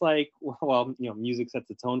it's just like, well, music sets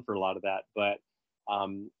the tone for a lot of that. But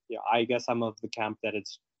I guess I'm of the camp that it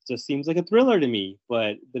just seems like a thriller to me,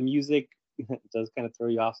 but the music does kind of throw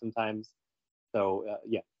you off sometimes. So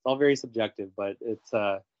it's all very subjective, but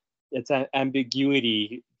it's an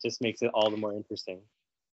ambiguity just makes it all the more interesting.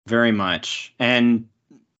 Very much. And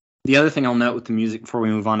the other thing I'll note with the music before we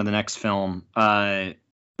move on to the next film, the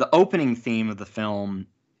opening theme of the film,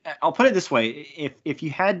 I'll put it this way: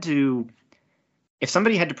 if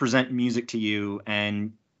somebody had to present music to you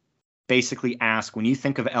and basically ask, when you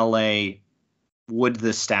think of LA, would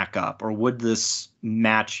this stack up, or would this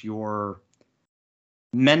match your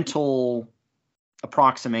mental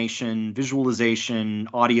approximation, visualization,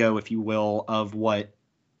 audio, if you will, of what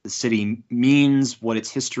the city means, what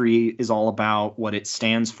its history is all about, what it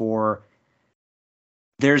stands for?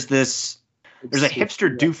 There's a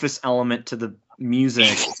hipster doofus element to the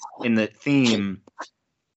music in the theme,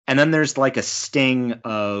 and then there's like a sting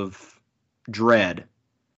of dread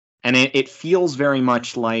And it feels very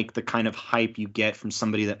much like the kind of hype you get from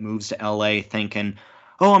somebody that moves to LA thinking,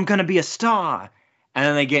 oh, I'm going to be a star. And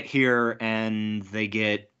then they get here and they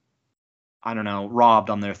get, I don't know,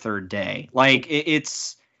 robbed on their third day. Like it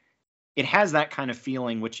has that kind of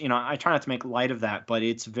feeling, which, I try not to make light of that, but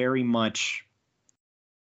it's very much,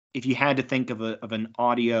 if you had to think of an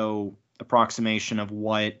audio approximation of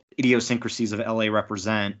what idiosyncrasies of LA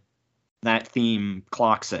represent, that theme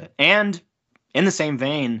clocks it. And in the same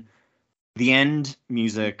vein, the end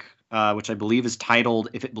music, which I believe is titled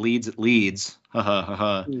 "If It Bleeds, It Leads."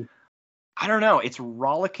 I don't know. It's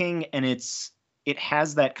rollicking, and it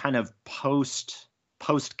has that kind of post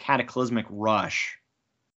cataclysmic rush.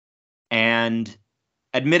 And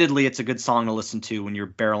admittedly, it's a good song to listen to when you're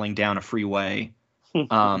barreling down a freeway,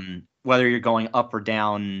 whether you're going up or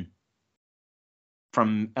down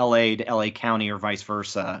from LA to LA County or vice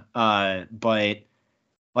versa. But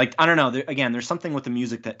like, I don't know. There's something with the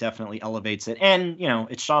music that definitely elevates it. And,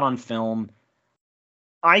 it's shot on film.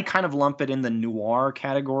 I kind of lump it in the noir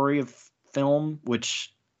category of film,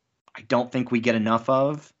 which I don't think we get enough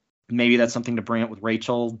of. Maybe that's something to bring up with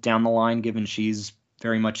Rachel down the line, given she's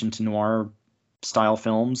very much into noir style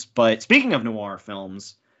films. But speaking of noir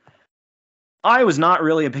films, I was not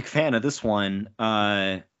really a big fan of this one.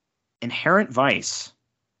 Inherent Vice.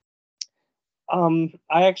 I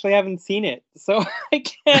actually haven't seen it, so I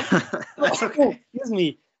can't. That's okay. Excuse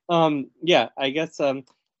me. Yeah, I guess.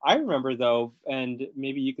 I remember though, and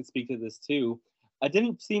maybe you could speak to this too. It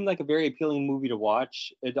didn't seem like a very appealing movie to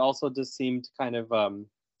watch. It also just seemed kind of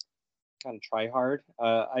try hard.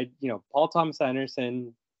 Paul Thomas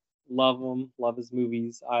Anderson, love him, love his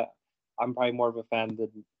movies. I'm probably more of a fan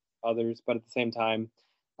than others, but at the same time,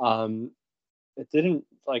 it didn't,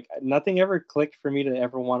 like, nothing ever clicked for me to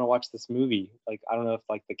ever want to watch this movie. Like, I don't know if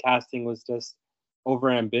like the casting was just over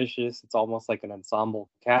ambitious. It's almost like an ensemble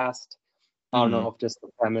cast. I don't know if just the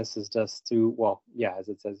premise is just too, well, yeah, as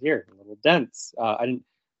it says here, a little dense. I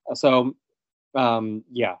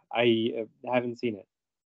haven't seen it.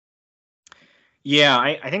 Yeah,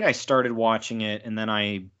 I think I started watching it and then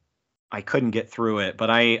I couldn't get through it, but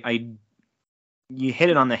you hit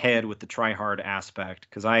it on the head with the try hard aspect,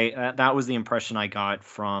 because that was the impression I got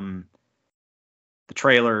from the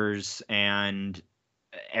trailers and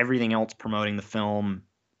everything else promoting the film.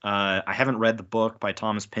 I haven't read the book by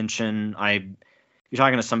Thomas Pynchon. You're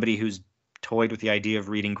talking to somebody who's toyed with the idea of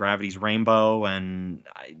reading Gravity's Rainbow, and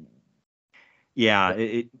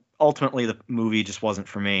ultimately the movie just wasn't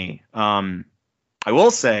for me. I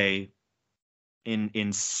will say,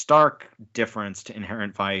 in stark difference to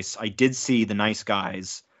Inherent Vice, I did see The Nice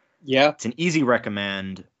Guys. Yeah. It's an easy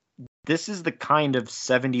recommend. This is the kind of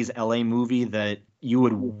 70s LA movie that you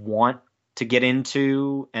would want to get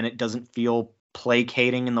into, and it doesn't feel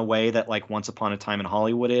placating in the way that like Once Upon a Time in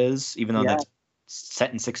Hollywood is, even though that's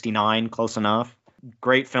set in 69, close enough.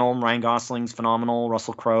 Great film. Ryan Gosling's phenomenal.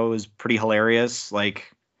 Russell Crowe is pretty hilarious.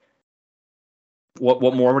 Like,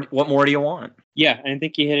 what more do you want? Yeah, and I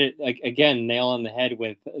think you hit it, like, again, nail on the head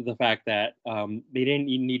with the fact that they didn't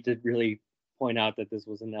even need to really point out that this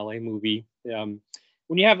was an LA movie. When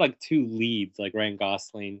you have like two leads like Ryan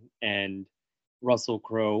Gosling and Russell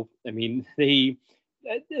Crowe, I mean, the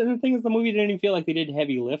thing is, the movie didn't even feel like they did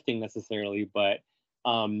heavy lifting necessarily, but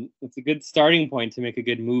it's a good starting point to make a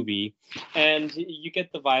good movie, and you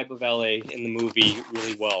get the vibe of LA in the movie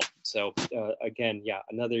really well. So again, yeah,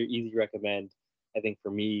 another easy recommend. I think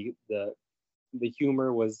for me, the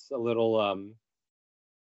humor was a little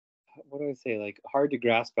what do I say, like, hard to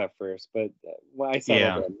grasp at first, but when I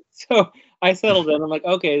settled in. So I settled in. I'm like,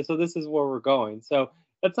 okay, so this is where we're going. So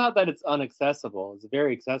it's not that it's unaccessible. It's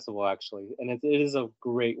very accessible, actually, and it is a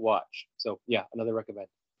great watch. So yeah, another recommend.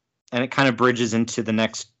 And it kind of bridges into the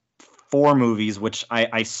next 4 movies, which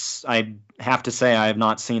I have to say I have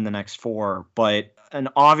not seen the next 4, but an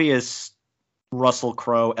obvious Russell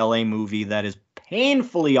Crowe LA movie that is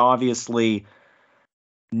painfully obviously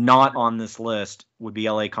not on this list would be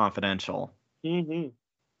LA Confidential. Mm-hmm.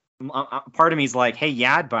 Part of me is like, hey,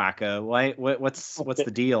 Yadbaka, what's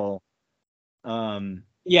the deal?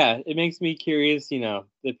 Yeah, it makes me curious, that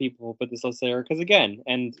people will put this list there, because again,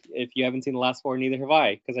 and if you haven't seen the last 4, neither have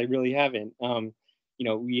I, because I really haven't.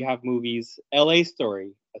 We have movies, LA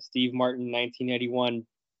Story, a Steve Martin 1981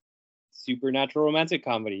 supernatural romantic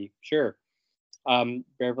comedy, sure.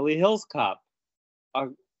 Beverly Hills Cop,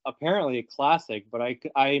 apparently a classic, but I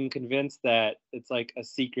am convinced that it's like a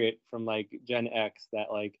secret from like Gen X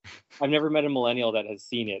that, like, I've never met a millennial that has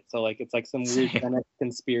seen it, so like it's like some weird Gen X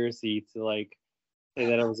conspiracy to like say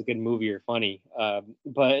that it was a good movie or funny.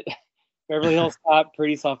 But Beverly Hills Cop,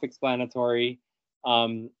 pretty self-explanatory.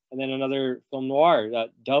 And then another film noir,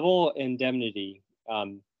 Double Indemnity,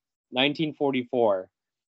 1944,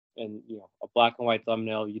 and a black and white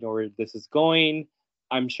thumbnail. You know where this is going.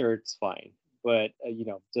 I'm sure it's fine, but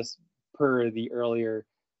just per the earlier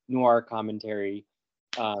noir commentary,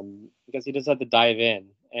 I guess you just have to dive in.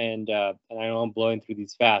 And I know I'm blowing through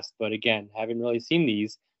these fast, but again, haven't really seen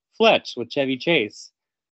these. Fletch with Chevy Chase,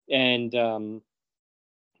 and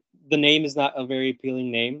the name is not a very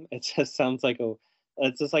appealing name. It just sounds like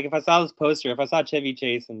it's just like if I saw this poster, if I saw Chevy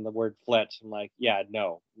Chase and the word Fletch, I'm like, yeah,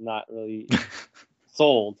 no, not really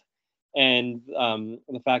sold. And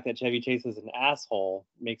the fact that Chevy Chase is an asshole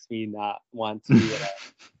makes me not want to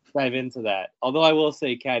dive into that. Although I will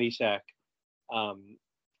say Caddyshack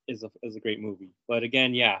is a great movie. But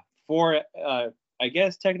again, yeah, for I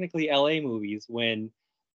guess technically LA movies, when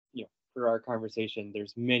for our conversation,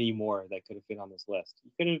 there's many more that could have been on this list.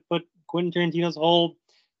 You could have put Quentin Tarantino's whole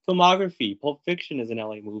filmography. Pulp Fiction is an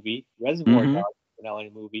LA movie. Reservoir Dogs is an LA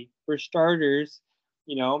movie. For starters,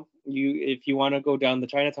 if you want to go down the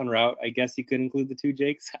Chinatown route, I guess you could include the Two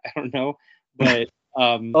Jakes. I don't know, but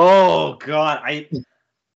oh God, I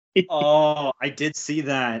did see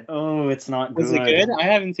that. Oh, it's not good. Was it good? I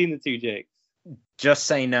haven't seen the Two Jakes. Just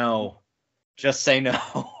say no. Just say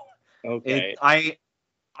no. Okay.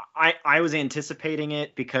 I was anticipating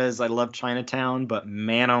it because I love Chinatown, but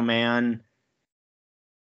man, oh man.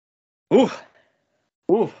 Ooh.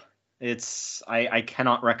 I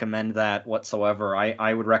cannot recommend that whatsoever.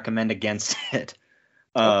 I would recommend against it.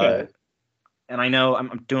 Okay. And I know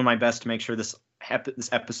I'm doing my best to make sure this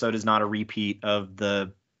episode is not a repeat of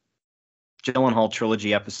the Gyllenhaal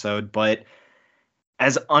trilogy episode, but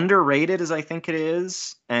as underrated as I think it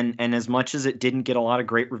is, and as much as it didn't get a lot of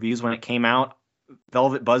great reviews when it came out,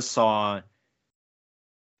 Velvet Buzzsaw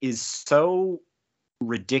is so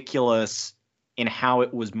ridiculous in how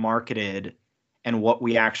it was marketed and what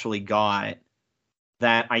we actually got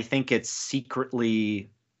that I think it's secretly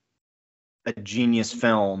a genius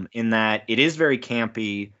film in that it is very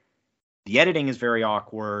campy. The editing is very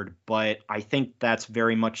awkward, but I think that's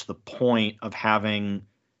very much the point of having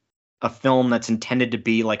a film that's intended to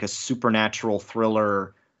be like a supernatural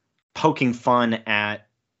thriller poking fun at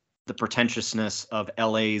the pretentiousness of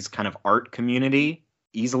LA's kind of art community.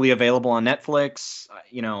 Easily available on Netflix.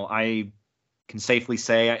 I can safely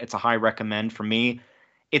say it's a high recommend for me.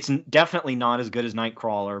 It's definitely not as good as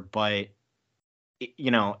Nightcrawler, but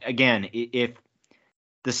again, if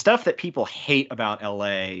the stuff that people hate about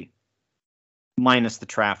LA, minus the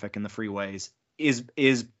traffic and the freeways, is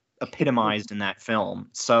epitomized in that film.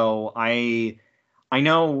 So I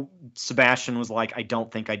know Sebastian was like, I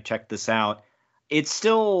don't think I'd check this out. It's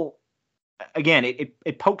still, again,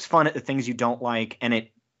 it pokes fun at the things you don't like, and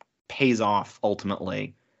it pays off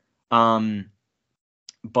ultimately. But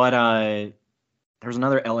there's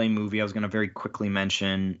another LA movie I was going to very quickly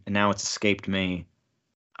mention, and now it's escaped me.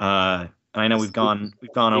 And I know we've gone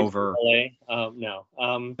over. LA? No.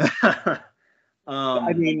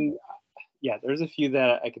 I mean, yeah, there's a few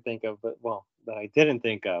that I could think of, but that I didn't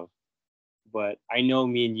think of. But I know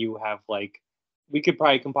me and you have we could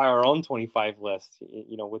probably compile our own 25 list,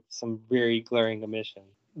 with some very glaring omissions.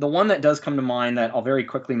 The one that does come to mind that I'll very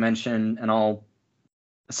quickly mention, and I'll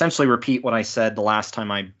essentially repeat what I said the last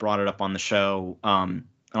time I brought it up on the show, and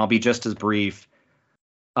I'll be just as brief.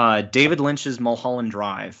 David Lynch's Mulholland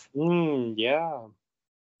Drive. Yeah.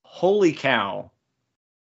 Holy cow.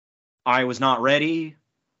 I was not ready.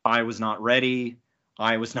 The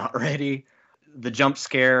jump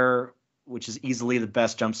scare, which is easily the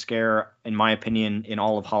best jump scare, in my opinion, in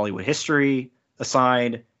all of Hollywood history,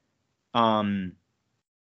 aside.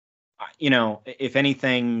 If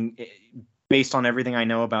anything, based on everything I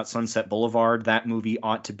know about Sunset Boulevard, that movie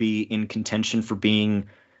ought to be in contention for being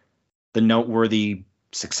the noteworthy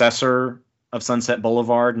successor of Sunset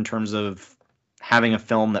Boulevard in terms of having a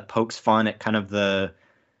film that pokes fun at kind of the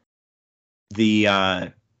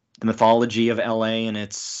mythology of LA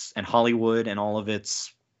and Hollywood and all of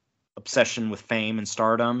its obsession with fame and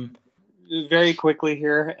stardom. Very quickly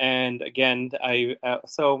here, and again,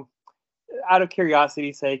 so out of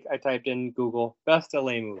curiosity's sake, I typed in Google best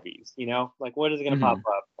LA movies. What is it going to pop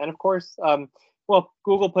up? And of course,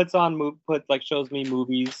 Google shows me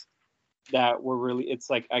movies that were really, it's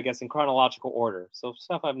I guess in chronological order. So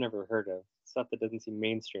stuff I've never heard of, stuff that doesn't seem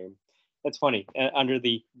mainstream. That's funny. Under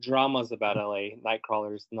the dramas about LA,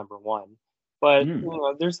 Nightcrawler is number one. But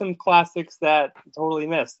there's some classics that totally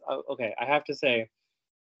missed. Okay, I have to say,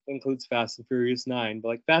 it includes Fast and Furious 9,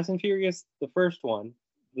 but Fast and Furious, the first one,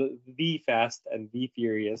 the Fast and the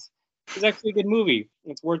Furious, is actually a good movie.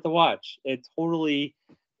 It's worth a watch. It totally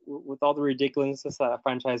with all the ridiculousness that a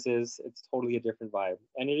franchise is, it's totally a different vibe,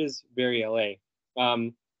 and it is very LA.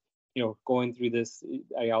 Going through this,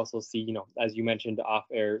 I also see, as you mentioned off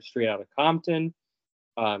air, Straight Outta Compton.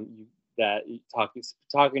 Talking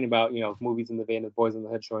about movies in the vein of Boys in the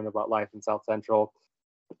Hood, showing about life in South Central.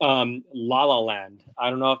 La La Land. I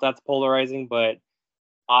don't know if that's polarizing, but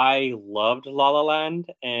I loved La La Land,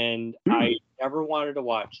 and I never wanted to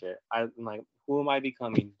watch it. I'm like, who am I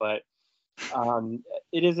becoming? But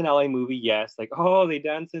it is an LA movie, yes. Like, oh, they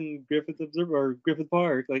dance in Griffith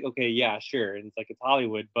Park. Like, okay, yeah, sure. And it's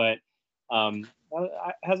Hollywood, but it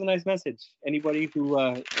has a nice message. Anybody who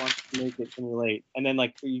wants to make it can relate. And then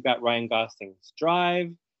you got Ryan Gosling's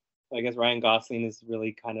Drive. I guess Ryan Gosling is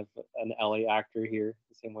really kind of an LA actor here,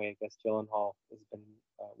 the same way I guess Gyllenhaal has been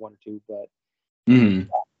one or two. But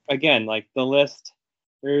again, the list,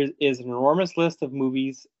 there is an enormous list of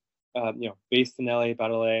movies, based in LA,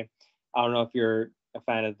 about LA. I don't know if you're a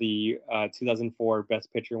fan of the 2004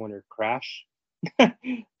 Best Picture winner, Crash.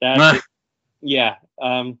 Yeah.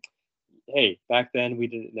 Hey, back then we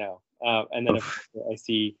didn't know. And then I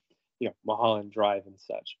see, Mulholland Drive and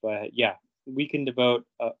such. But yeah, we can devote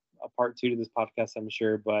a part 2 to this podcast, I'm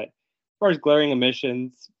sure. But as far as glaring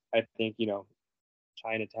omissions, I think,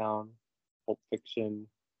 Chinatown, Pulp Fiction.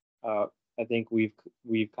 I think we've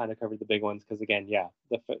kind of covered the big ones because, again, yeah,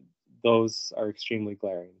 those are extremely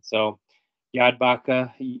glaring. So, Yad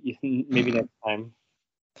Baka, maybe next time.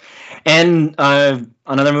 And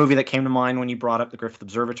another movie that came to mind when you brought up the Griffith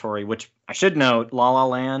Observatory, which I should note, La La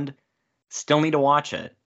Land, still need to watch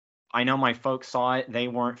it. I know my folks saw it. They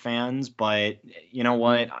weren't fans, but you know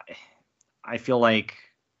what? I feel like,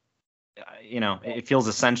 it feels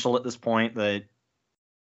essential at this point that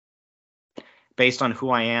based on who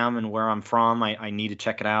I am and where I'm from, I need to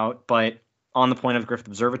check it out. But on the point of Griffith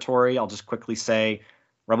Observatory, I'll just quickly say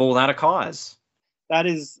Rebel Without a Cause. That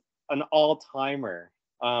is an all-timer.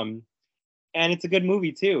 And it's a good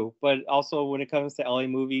movie too, but also when it comes to LA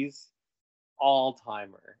movies,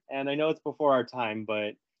 all-timer. And I know it's before our time,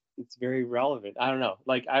 but it's very relevant. I don't know.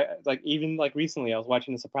 Even recently I was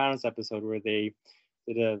watching the Sopranos episode where they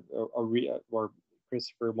did where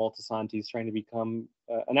Christopher Moltisanti is trying to become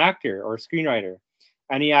an actor or a screenwriter,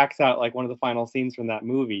 and he acts out one of the final scenes from that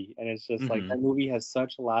movie, and it's just that movie has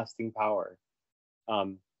such lasting power.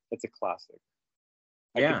 It's a classic.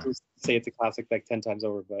 I could just say it's a classic 10 times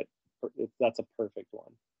over, but that's a perfect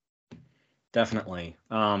one. Definitely.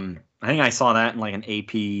 I think I saw that in an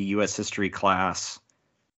AP U.S. history class,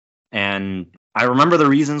 and I remember the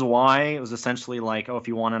reasons why. It was essentially if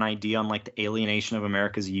you want an idea on the alienation of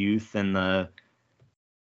America's youth in the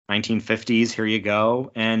 1950s, here you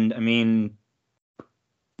go. And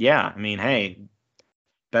hey,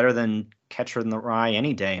 better than Catcher in the Rye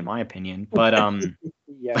any day, in my opinion. But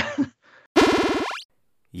yeah.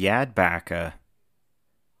 Yad Baka.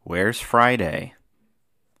 Where's Friday?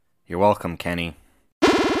 You're welcome, Kenny.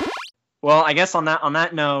 Well, I guess on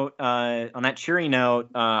that note, on that cheery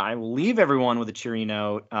note, I will leave everyone with a cheery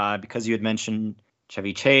note because you had mentioned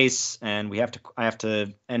Chevy Chase, and I have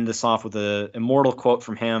to end this off with an immortal quote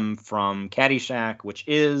from him from Caddyshack, which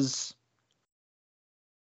is,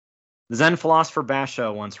 the Zen philosopher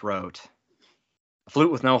Basho once wrote, "A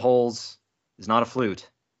flute with no holes is not a flute.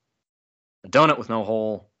 A donut with no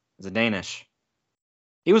hole is a Danish."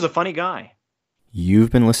 He was a funny guy.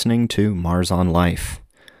 You've been listening to Mars on Life.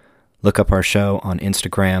 Look up our show on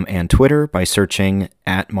Instagram and Twitter by searching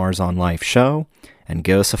 @MarsOnLifeShow and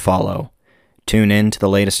give us a follow. Tune in to the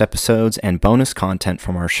latest episodes and bonus content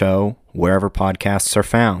from our show wherever podcasts are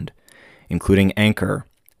found, including Anchor,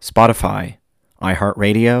 Spotify,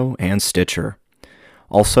 iHeartRadio, and Stitcher.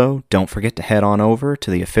 Also, don't forget to head on over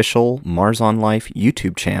to the official Mars on Life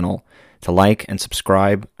YouTube channel to like and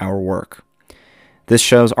subscribe our work. This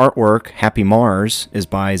show's artwork, Happy Mars, is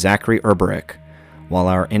by Zachary Urberick, while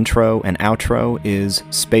our intro and outro is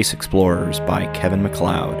Space Explorers by Kevin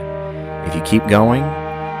MacLeod. If you keep going,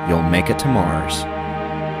 you'll make it to Mars.